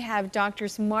know, we have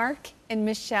Doctors Mark and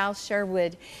Michelle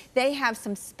Sherwood. They have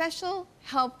some special,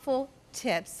 helpful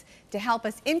tips to help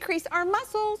us increase our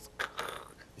muscles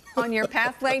on your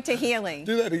pathway to healing.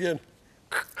 Do that again.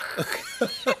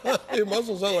 Your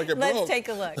muscles sound like it broke. Let's take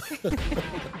a look.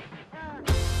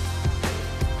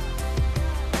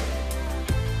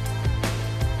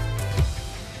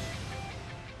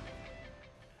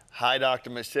 Hi, Dr.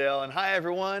 Michelle, and hi,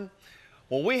 everyone.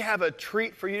 Well, we have a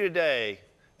treat for you today,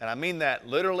 and I mean that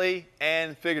literally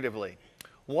and figuratively.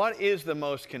 What is the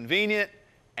most convenient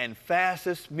and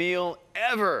fastest meal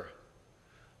ever?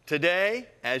 Today,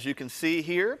 as you can see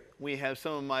here, we have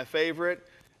some of my favorite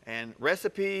and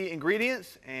recipe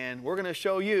ingredients, and we're going to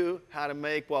show you how to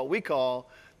make what we call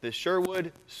the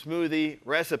Sherwood smoothie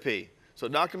recipe. So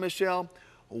Dr. Michelle,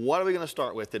 what are we going to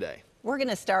start with today? We're going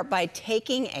to start by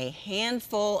taking a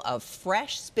handful of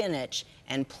fresh spinach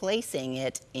and placing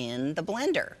it in the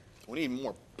blender. We need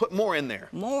more. Put more in there.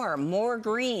 More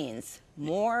greens,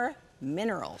 more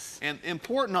minerals. And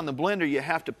important on the blender, you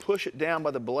have to push it down by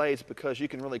the blades because you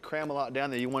can really cram a lot down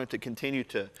there. You want it to continue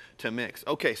to mix.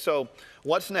 Okay, so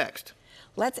what's next?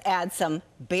 Let's add some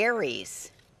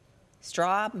berries,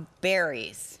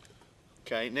 strawberries.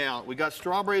 Okay, now we got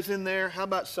strawberries in there. How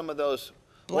about some of those?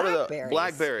 Blackberries.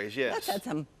 Blackberries, yes. Let's add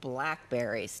some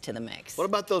blackberries to the mix. What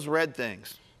about those red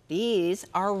things? These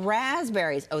are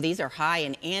raspberries. Oh, these are high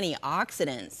in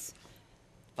antioxidants,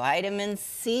 vitamin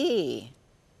C.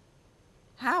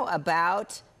 How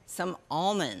about some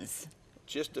almonds?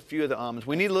 Just a few of the almonds.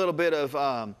 We need a little bit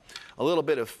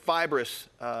of fibrous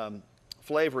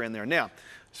flavor in there. Now,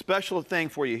 special thing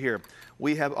for you here.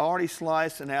 We have already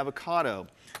sliced an avocado.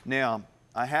 Now,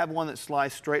 I have one that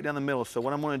sliced straight down the middle. So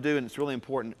what I'm going to do, and it's really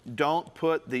important, don't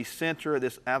put the center of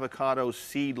this avocado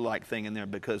seed-like thing in there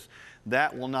because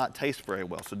that will not taste very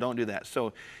well. So don't do that.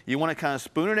 So you want to kind of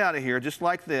spoon it out of here just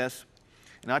like this.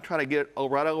 And I try to get it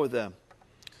right over the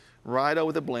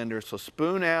blender. So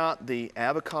spoon out the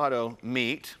avocado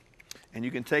meat, and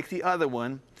you can take the other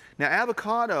one. Now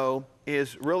avocado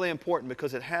is really important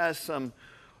because it has some,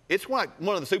 it's one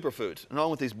of the superfoods,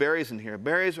 along with these berries in here.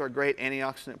 Berries are great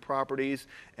antioxidant properties,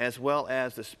 as well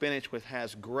as the spinach, which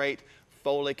has great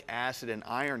folic acid and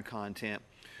iron content.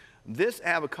 This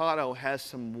avocado has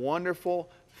some wonderful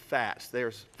fats.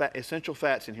 There's essential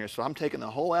fats in here. So I'm taking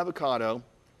the whole avocado.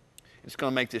 It's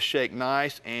going to make this shake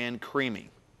nice and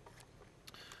creamy.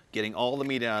 Getting all the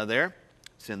meat out of there.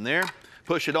 It's in there.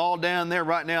 Push it all down there.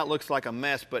 Right now it looks like a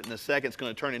mess, but in a second it's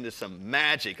going to turn into some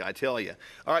magic, I tell you.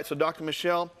 All right, so Dr.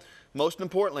 Michelle, most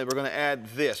importantly, we're going to add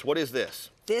this. What is this?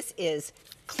 This is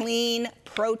clean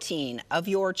protein of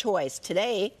your choice.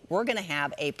 Today, we're going to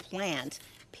have a plant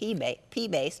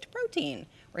pea-based protein.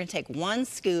 We're going to take 1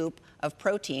 scoop of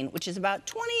protein, which is about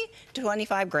 20 to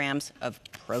 25 grams of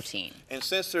protein. And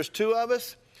since there's 2 of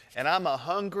us, and I'm a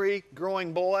hungry,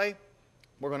 growing boy,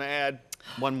 we're going to add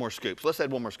 1 more scoop. So let's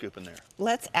add 1 more scoop in there.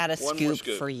 Let's add a scoop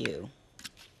for you.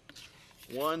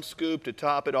 1 scoop to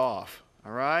top it off.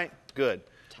 All right? Good.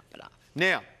 Top it off.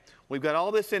 Now, we've got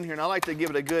all this in here, and I like to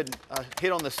give it a good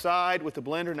hit on the side with the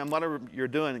blender, and whatever you're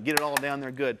doing, get it all down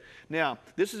there good. Now,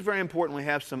 this is very important. We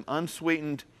have some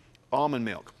unsweetened almond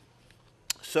milk.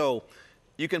 So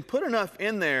you can put enough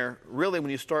in there, really,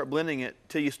 when you start blending it,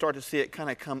 till you start to see it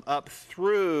kind of come up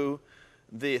through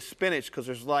the spinach, because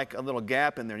there's like a little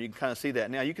gap in there. You can kind of see that.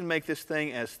 Now, you can make this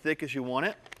thing as thick as you want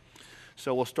it.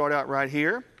 So we'll start out right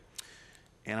here.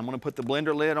 And I'm going to put the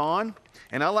blender lid on.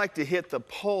 And I like to hit the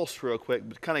pulse real quick,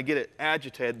 but kind of get it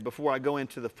agitated before I go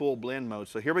into the full blend mode.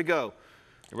 So here we go.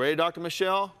 You ready, Dr.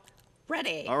 Michelle?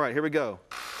 Ready. All right, here we go.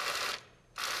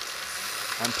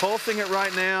 I'm pulsing it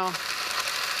right now.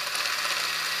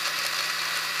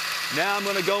 Now I'm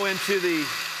going to go into the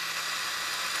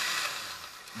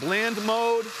blend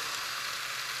mode.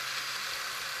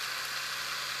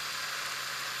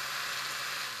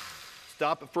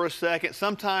 Stop it for a second.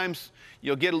 Sometimes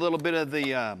you'll get a little bit of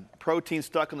the protein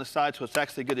stuck on the side, so it's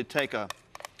actually good to take a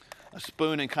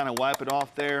spoon and kind of wipe it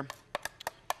off there.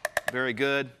 Very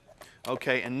good.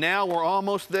 Okay, and now we're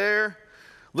almost there.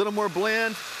 A little more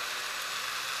blend.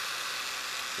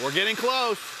 We're getting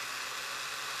close.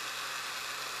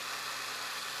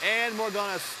 And we're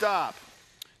going to stop.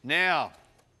 Now,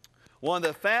 one of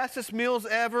the fastest meals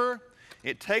ever.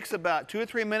 It takes about 2 or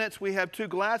 3 minutes. We have 2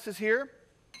 glasses here.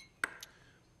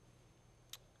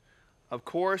 Of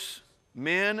course,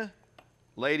 men,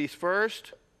 ladies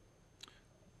first.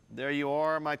 There you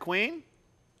are, my queen.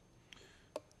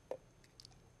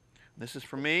 This is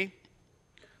for me.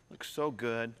 Looks so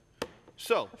good.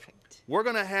 So, we're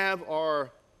going to have our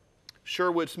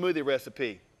Sherwood smoothie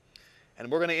recipe.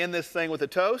 And we're going to end this thing with a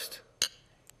toast.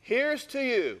 Here's to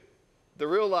you, the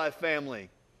RealLife family.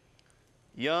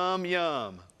 Yum,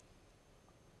 yum.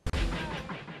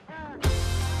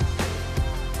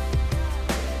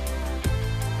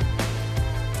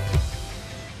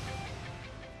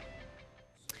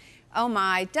 Oh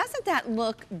my, doesn't that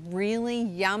look really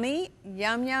yummy?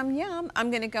 Yum, yum, yum. I'm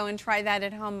going to go and try that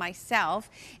at home myself,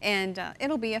 and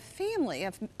it'll be a family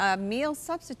of meal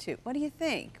substitute. What do you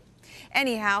think?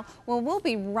 Anyhow, well, we'll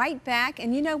be right back,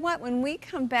 and you know what? When we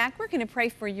come back, we're going to pray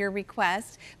for your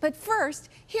request. But first,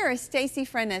 here is Staci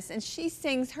Frenes, and she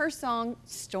sings her song,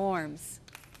 Storms.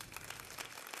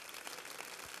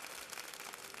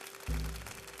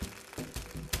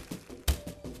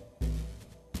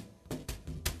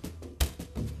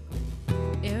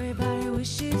 Everybody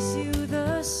wishes you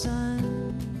the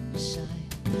sunshine,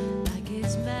 like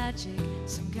it's magic,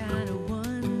 some kind of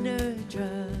wonder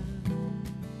drug.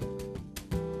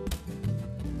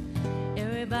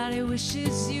 Everybody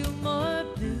wishes you more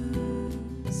blue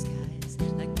skies,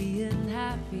 like being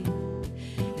happy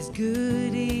is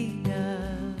good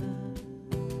enough.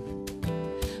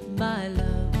 My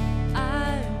love,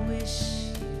 I wish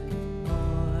you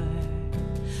more.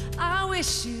 I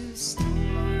wish you still.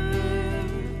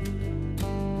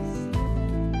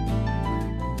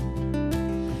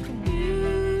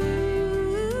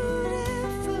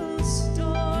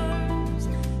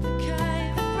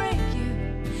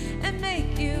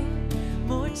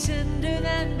 Tender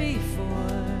than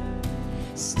before.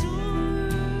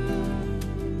 Storms.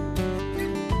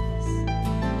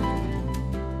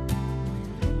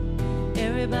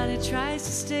 Everybody tries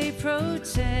to stay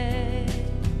protected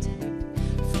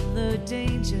from the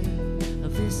danger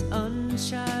of this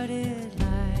uncharted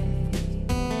life.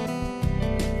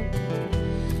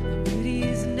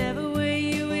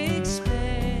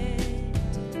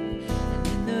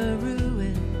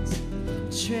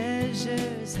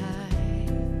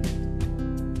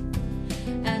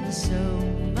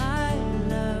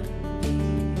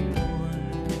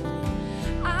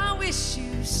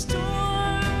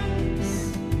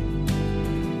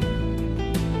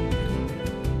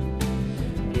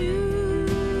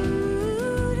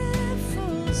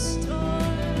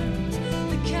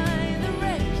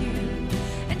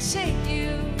 take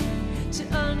you to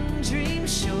undreamed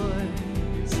shores.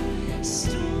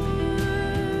 Storms,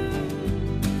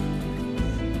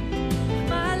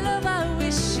 my love, I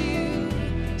wish you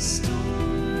storms.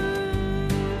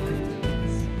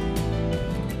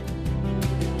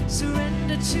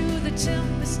 Surrender to the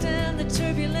tempest and the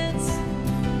turbulence.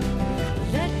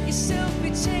 Let yourself be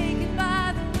taken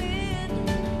by the wind.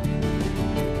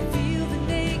 Feel the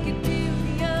naked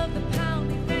beauty of the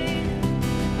pounding rain.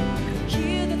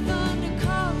 Hear the thunder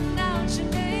calling out your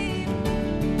name.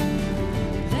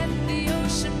 Let the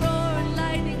ocean roar and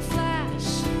lightning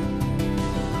flash.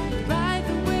 Ride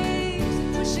the waves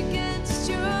and push against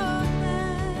your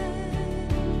mind.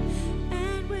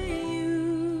 And when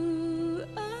you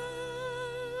arrive,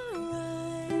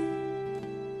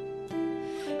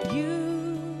 you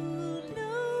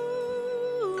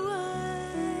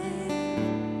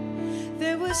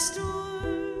there were storms.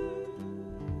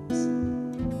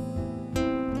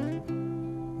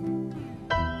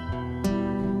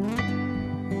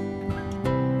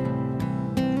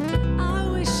 I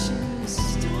wish you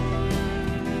storms.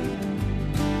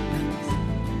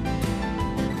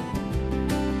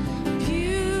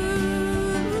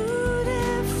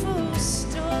 Beautiful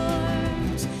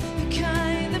storms, the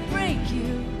kind that break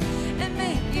you and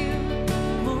make you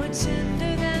more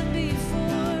tender than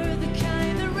before, the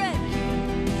kind that wreck you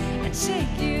and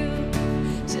take you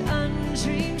to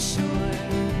undreamed shores.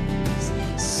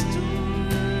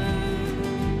 Storms,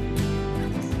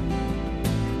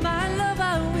 my love,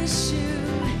 I wish you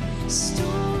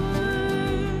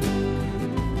storms.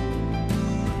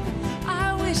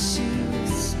 I wish you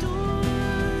storms.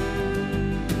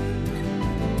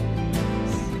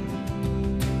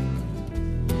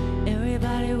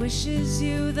 Everybody wishes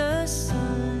you the sunshine.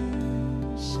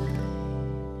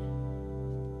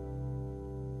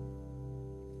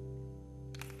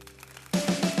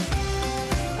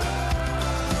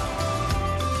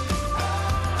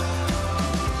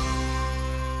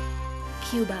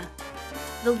 Cuba,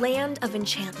 the land of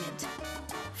enchantment.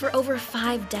 For over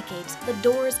 5 decades, the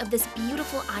doors of this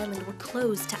beautiful island were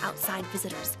closed to outside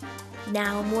visitors.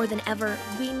 Now, more than ever,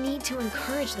 we need to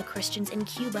encourage the Christians in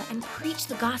Cuba and preach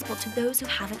the gospel to those who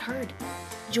haven't heard.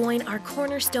 Join our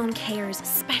Cornerstone Cares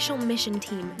special mission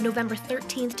team November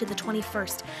 13th to the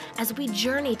 21st as we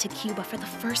journey to Cuba for the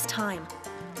first time.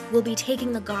 We'll be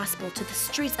taking the gospel to the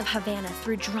streets of Havana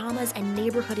through dramas and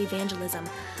neighborhood evangelism,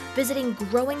 visiting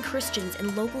growing Christians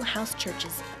in local house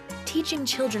churches, teaching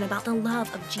children about the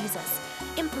love of Jesus,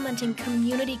 implementing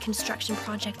community construction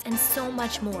projects, and so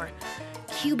much more.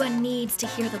 Cuba needs to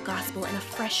hear the gospel in a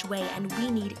fresh way, and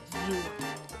we need you.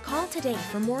 Call today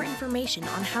for more information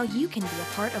on how you can be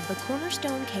a part of the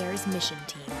Cornerstone Cares mission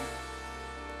team.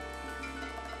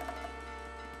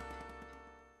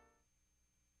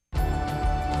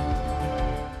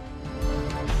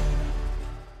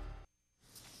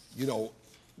 You know,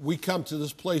 we come to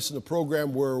this place in the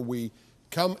program where we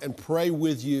come and pray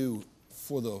with you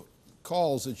for the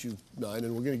calls that you've done,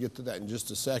 and we're going to get to that in just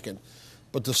a second.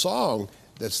 But the song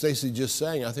that Staci just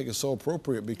sang, I think is so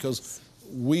appropriate because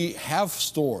we have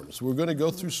storms. We're going to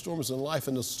go through storms in life,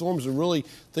 and the storms are really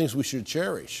things we should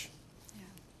cherish. Yeah.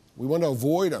 We want to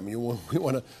avoid them. We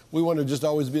want to just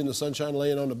always be in the sunshine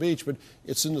laying on the beach, but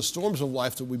it's in the storms of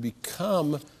life that we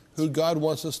become who God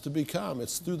wants us to become.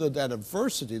 It's through that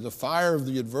adversity, the fire of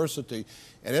the adversity.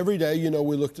 And every day, you know,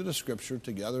 we looked at a scripture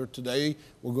together. Today,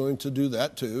 we're going to do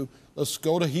that too. Let's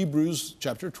go to Hebrews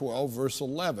chapter 12, verse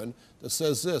 11, that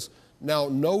says this: "Now,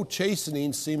 no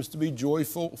chastening seems to be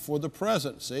joyful for the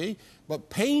present," see, "but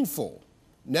painful.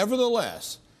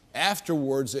 Nevertheless,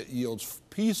 afterwards it yields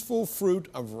peaceful fruit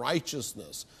of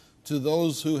righteousness to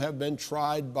those who have been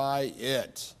tried by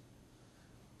it."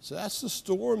 So that's the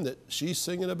storm that she's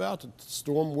singing about, the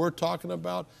storm we're talking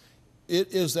about.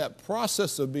 It is that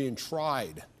process of being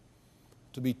tried,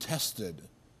 to be tested,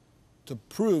 to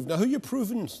prove. Now, who you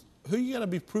got to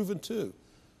be proven to? Do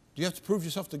you have to prove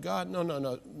yourself to God?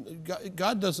 No.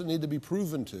 God doesn't need to be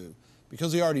proven to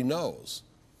because he already knows.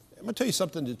 I'm going to tell you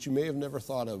something that you may have never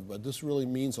thought of, but this really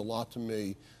means a lot to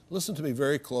me. Listen to me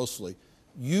very closely.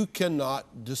 You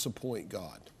cannot disappoint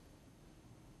God.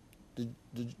 Did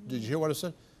you hear what I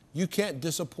said? You can't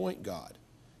disappoint God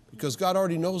because God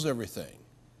already knows everything.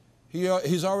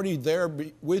 He's already there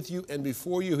with you and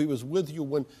before you. He was with you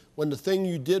when the thing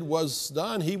you did was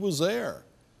done. He was there.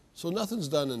 So nothing's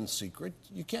done in secret.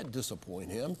 You can't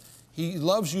disappoint him. He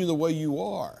loves you the way you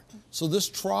are. So this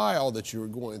trial that you're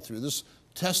going through, this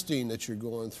testing that you're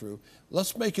going through,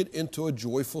 let's make it into a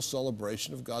joyful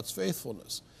celebration of God's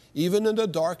faithfulness. Even in the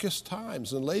darkest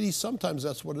times. And ladies, sometimes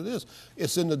that's what it is.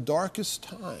 It's in the darkest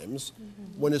times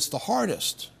when it's the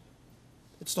hardest.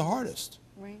 it's the hardest.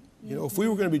 Right. You know, if we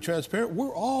were going to be transparent,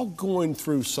 we're all going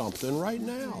through something right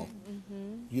now.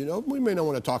 You know, we may not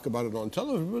want to talk about it on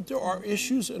television, but there are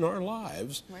issues in our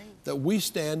lives that we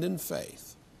stand in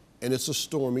faith, and it's a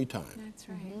stormy time. That's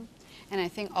right. And I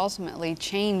think ultimately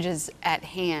change is at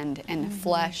hand, and the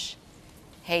flesh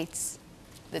hates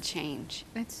the change.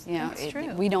 That's, you know, that's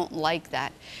true. We don't like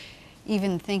that.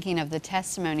 Even thinking of the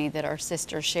testimony that our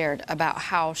sister shared about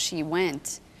how she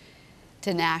went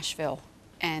to Nashville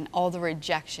and all the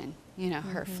rejection. You know,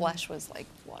 her flesh was like,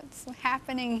 what's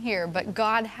happening here? But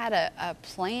God had a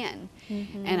plan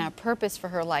and a purpose for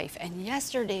her life. And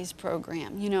yesterday's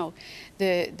program, you know,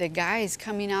 the guys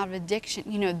coming out of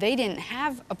addiction, you know, they didn't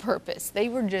have a purpose. They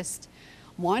were just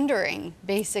wandering,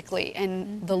 basically.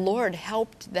 And the Lord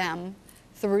helped them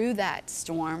through that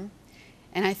storm.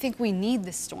 And I think we need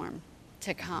the storm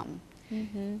to come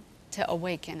to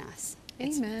awaken us.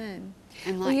 Amen.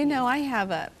 And well, you know, I have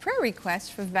a prayer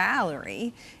request for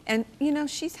Valerie, and you know,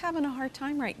 she's having a hard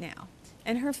time right now,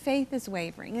 and her faith is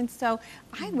wavering. And so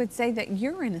I would say that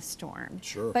you're in a storm.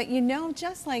 Sure. But you know,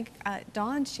 just like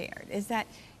Dawn shared, is that,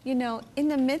 you know, in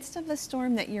the midst of the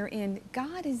storm that you're in,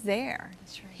 God is there.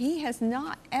 That's right. He has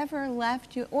not ever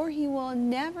left you, or He will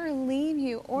never leave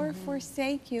you or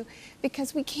forsake you,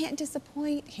 because we can't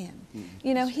disappoint Him.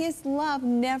 You know, His love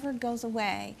never goes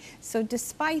away. So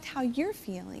despite how you're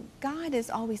feeling, God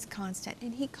is always constant,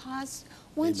 and He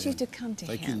wants you to come to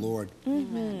Him. Thank you, Lord.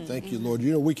 Thank you, Lord.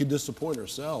 You know, we can disappoint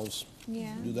ourselves.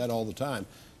 Yeah. We do that all the time.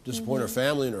 Disappoint our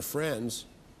family and our friends.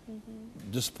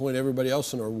 Disappoint everybody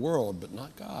else in our world, but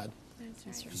not God,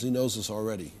 because He knows us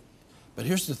already. But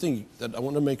here's the thing that I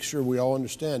want to make sure we all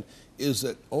understand, is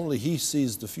that only He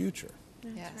sees the future.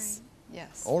 Yes.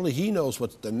 Yes. Only He knows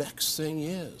what the next thing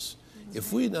is.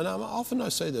 If we, and often I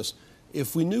say this,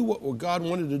 if we knew what God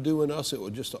wanted to do in us, it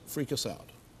would just freak us out.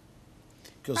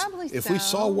 Because if we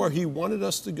saw where He wanted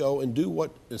us to go and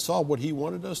saw what He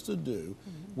wanted us to do,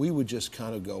 we would just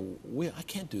kind of go, I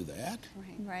can't do that.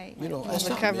 Right. You know, Pull that's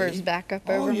the not covers me. back up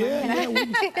over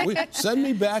Send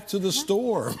me back to the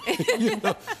storm. You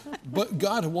know? But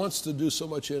God wants to do so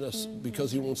much in us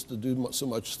because He wants to do so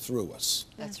much through us.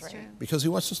 That's right. Because He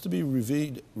wants us to be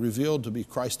revealed to be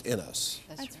Christ in us.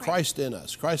 That's right. Christ in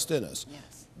us. Christ in us.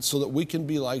 Yes. So that we can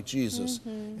be like Jesus.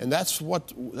 And that's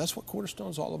what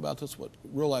Cornerstone's all about. That's what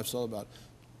Real Life's all about.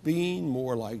 Being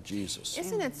more like Jesus.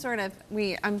 Isn't it sort of,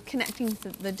 I'm connecting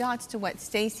the dots to what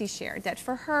Staci shared, that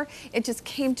for her, it just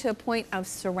came to a point of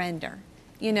surrender,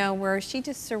 you know, where she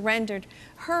just surrendered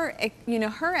her, you know,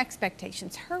 her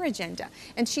expectations, her agenda,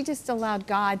 and she just allowed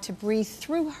God to breathe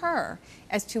through her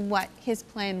as to what His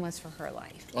plan was for her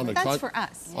life. That's for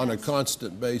us. On a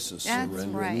constant basis, That's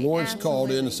surrender. right. And Lawrence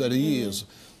called in and said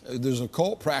there's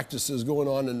occult practices going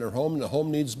on in their home, and the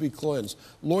home needs to be cleansed.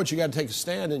 Lawrence, you got to take a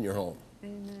stand in your home.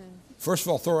 First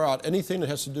of all, throw out anything that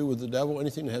has to do with the devil,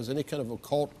 anything that has any kind of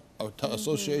occult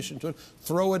association to it.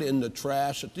 Throw it in the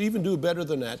trash. Even do better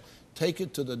than that. Take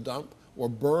it to the dump or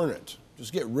burn it.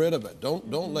 Just get rid of it.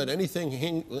 Don't let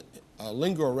anything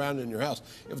linger around in your house.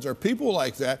 If there are people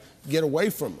like that, get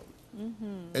away from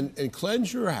them. And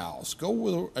cleanse your house. Go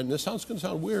with, and this sounds going to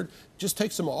sound weird, just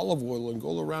take some olive oil and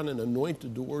go around and anoint the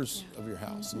doors of your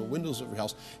house and the windows of your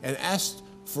house, and ask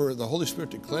for the Holy Spirit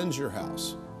to cleanse your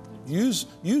house. Use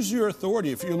your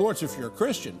authority. Lawrence, if you're a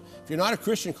Christian, if you're not a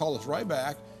Christian, call us right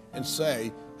back and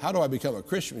say, how do I become a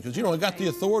Christian? Because you don't got the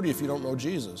authority if you don't know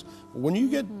Jesus. But when you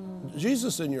get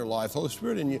Jesus in your life, Holy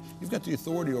Spirit in you, you've got the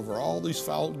authority over all these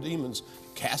foul demons.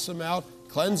 Cast them out,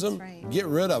 cleanse them, get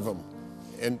rid of them.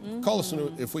 And call us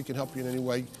if we can help you in any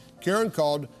way. Karen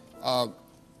called,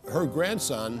 her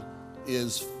grandson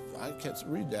is, I can't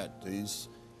read that, he's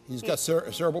got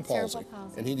cerebral palsy,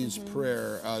 and he needs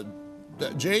prayer.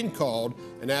 Jane called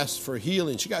and asked for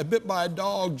healing. She got bit by a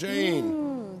dog, Jane.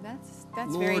 Ooh,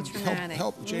 that's Lord, very traumatic.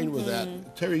 Help Jane with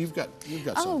that. Terry, you've got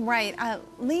Oh, something. right.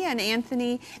 Leah and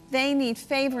Anthony, they need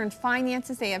favor and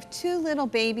finances. They have 2 little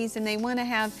babies, and they want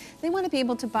to be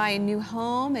able to buy a new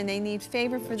home, and they need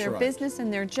favor for their business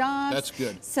and their jobs. That's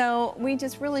good. So we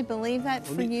just really believe that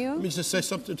for you. Let me just say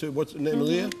something to what's the name,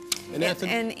 Leah and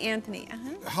Anthony. And Anthony.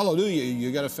 Hallelujah!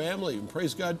 You got a family, and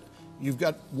praise God. You've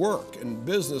got work and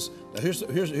business. Now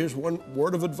here's one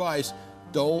word of advice.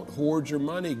 Don't hoard your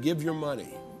money. Give your money.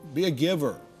 Be a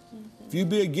giver. If you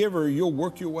be a giver, you'll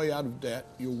work your way out of debt.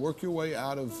 You'll work your way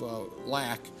out of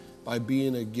lack by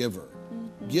being a giver.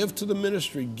 Give to the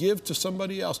ministry. Give to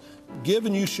somebody else. Give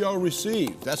and you shall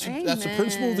receive. That's the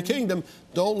principle of the kingdom.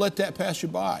 Don't let that pass you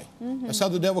by. That's how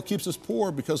the devil keeps us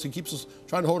poor, because he keeps us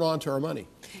trying to hold on to our money.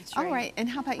 All right. And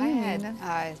how about you,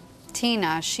 Amanda?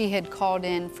 Tina, she had called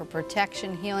in for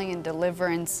protection, healing, and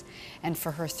deliverance, and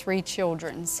for her 3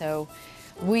 children. So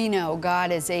we know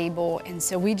God is able, and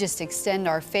so we just extend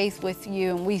our faith with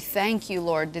you, and we thank you,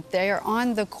 Lord, that they are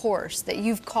on the course that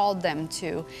you've called them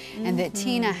to, and that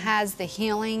Tina has the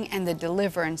healing and the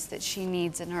deliverance that she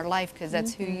needs in her life, because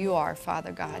that's who you are,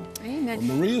 Father God. Amen.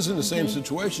 Well, Maria's in the same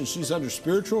situation. She's under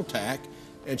spiritual attack,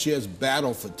 and she has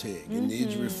battle fatigue and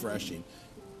needs refreshing.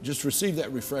 Just receive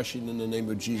that refreshing in the name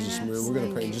of Jesus, Maria. We're going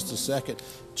to pray in just a second.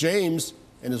 James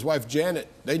and his wife Janet,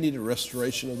 they need a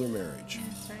restoration of their marriage.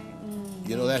 That's right.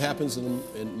 You know, that happens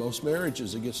in most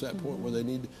marriages. It gets to that point where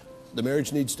the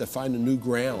marriage needs to find a new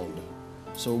ground.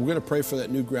 So we're going to pray for that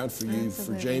new ground for you,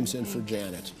 for James and for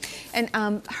Janet. And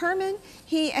Herman,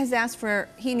 he has asked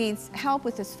he needs help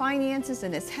with his finances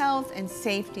and his health and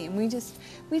safety. And we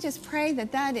just pray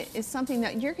that that is something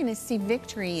that you're going to see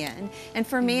victory in. And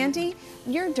for Mandy,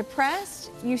 you're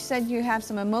depressed. You said you have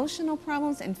some emotional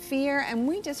problems and fear. And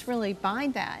we just really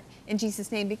bind that in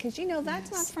Jesus' name, because you know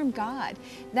that's not from God.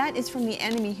 That is from the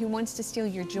enemy who wants to steal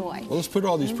your joy. Well, let's put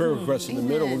all these prayer requests in the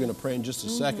middle. We're going to pray in just a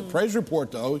second. Praise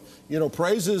report, though. You know,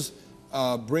 praises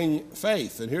bring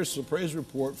faith. And here's the praise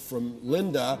report from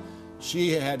Linda.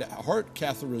 She had heart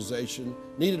catheterization,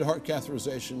 needed heart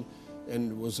catheterization,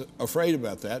 and was afraid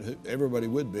about that. Everybody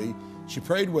would be. She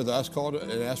prayed with us, called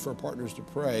and asked for our partners to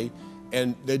pray.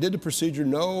 And they did the procedure,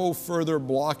 no further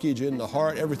blockage in the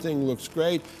heart. Everything looks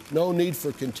great. No need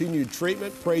for continued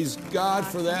treatment. Praise God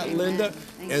for that, Linda.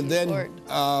 And then,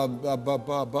 I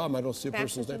don't see a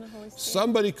person's name.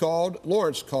 Somebody called,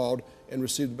 Lawrence called, and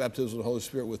received the baptism of the Holy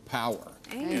Spirit with power.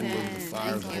 And with the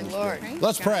fire of the Holy Spirit.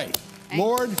 Let's pray.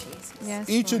 Lord,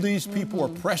 each of these people are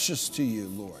precious to you,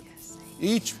 Lord.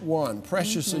 Each one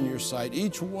precious in your sight.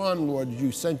 Each one, Lord,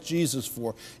 you sent Jesus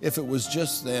for. If it was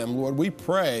just them, Lord, we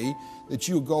pray that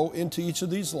you go into each of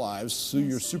these lives through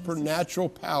your supernatural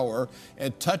power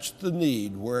and touch the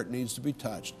need where it needs to be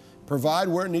touched. Provide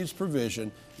where it needs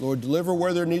provision. Lord, deliver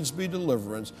where there needs to be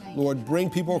deliverance. Lord, bring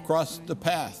people across the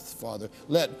path, Father.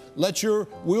 Let your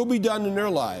will be done in their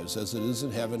lives as it is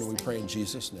in heaven, and we pray in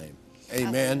Jesus' name.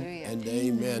 Amen and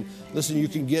amen. Listen, you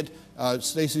can get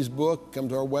Staci's book. Come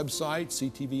to our website,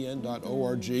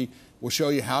 ctvn.org. We'll show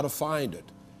you how to find it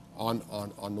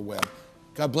on the web.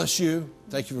 God bless you.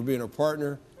 Thank you for being our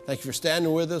partner. Thank you for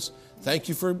standing with us. Thank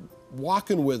you for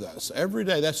walking with us every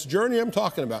day. That's the journey I'm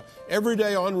talking about. Every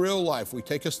day on Real Life, we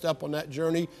take a step on that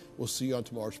journey. We'll see you on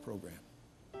tomorrow's program.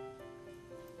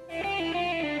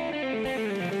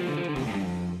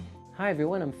 Hi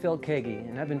everyone, I'm Phil Kagi,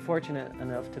 and I've been fortunate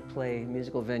enough to play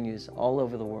musical venues all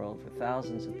over the world for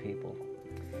thousands of people.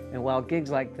 And while gigs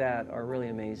like that are really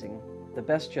amazing, the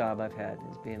best job I've had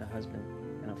is being a husband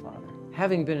and a father.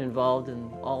 Having been involved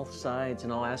in all sides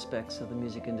and all aspects of the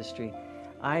music industry,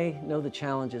 I know the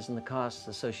challenges and the costs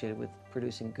associated with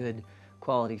producing good,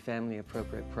 quality,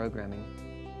 family-appropriate programming.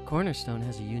 Cornerstone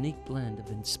has a unique blend of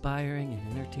inspiring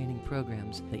and entertaining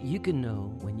programs that you can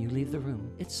know when you leave the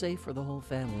room it's safe for the whole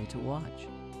family to watch.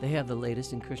 They have the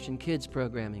latest in Christian kids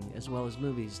programming, as well as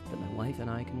movies that my wife and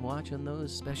I can watch on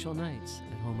those special nights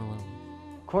at home alone.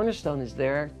 Cornerstone is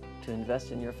there to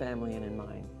invest in your family and in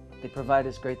mine. They provide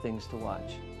us great things to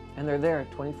watch, and they're there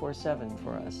 24/7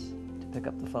 for us to pick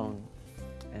up the phone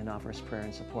and offer us prayer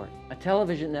and support. A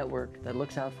television network that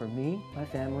looks out for me, my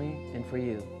family, and for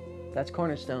you. That's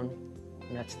Cornerstone,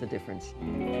 and that's the difference.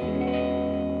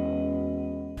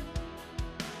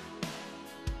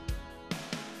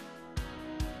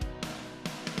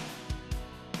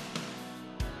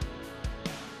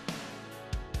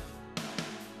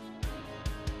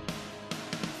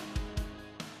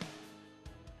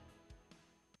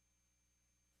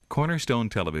 Cornerstone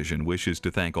Television wishes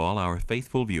to thank all our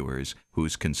faithful viewers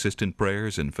whose consistent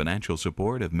prayers and financial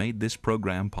support have made this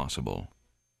program possible.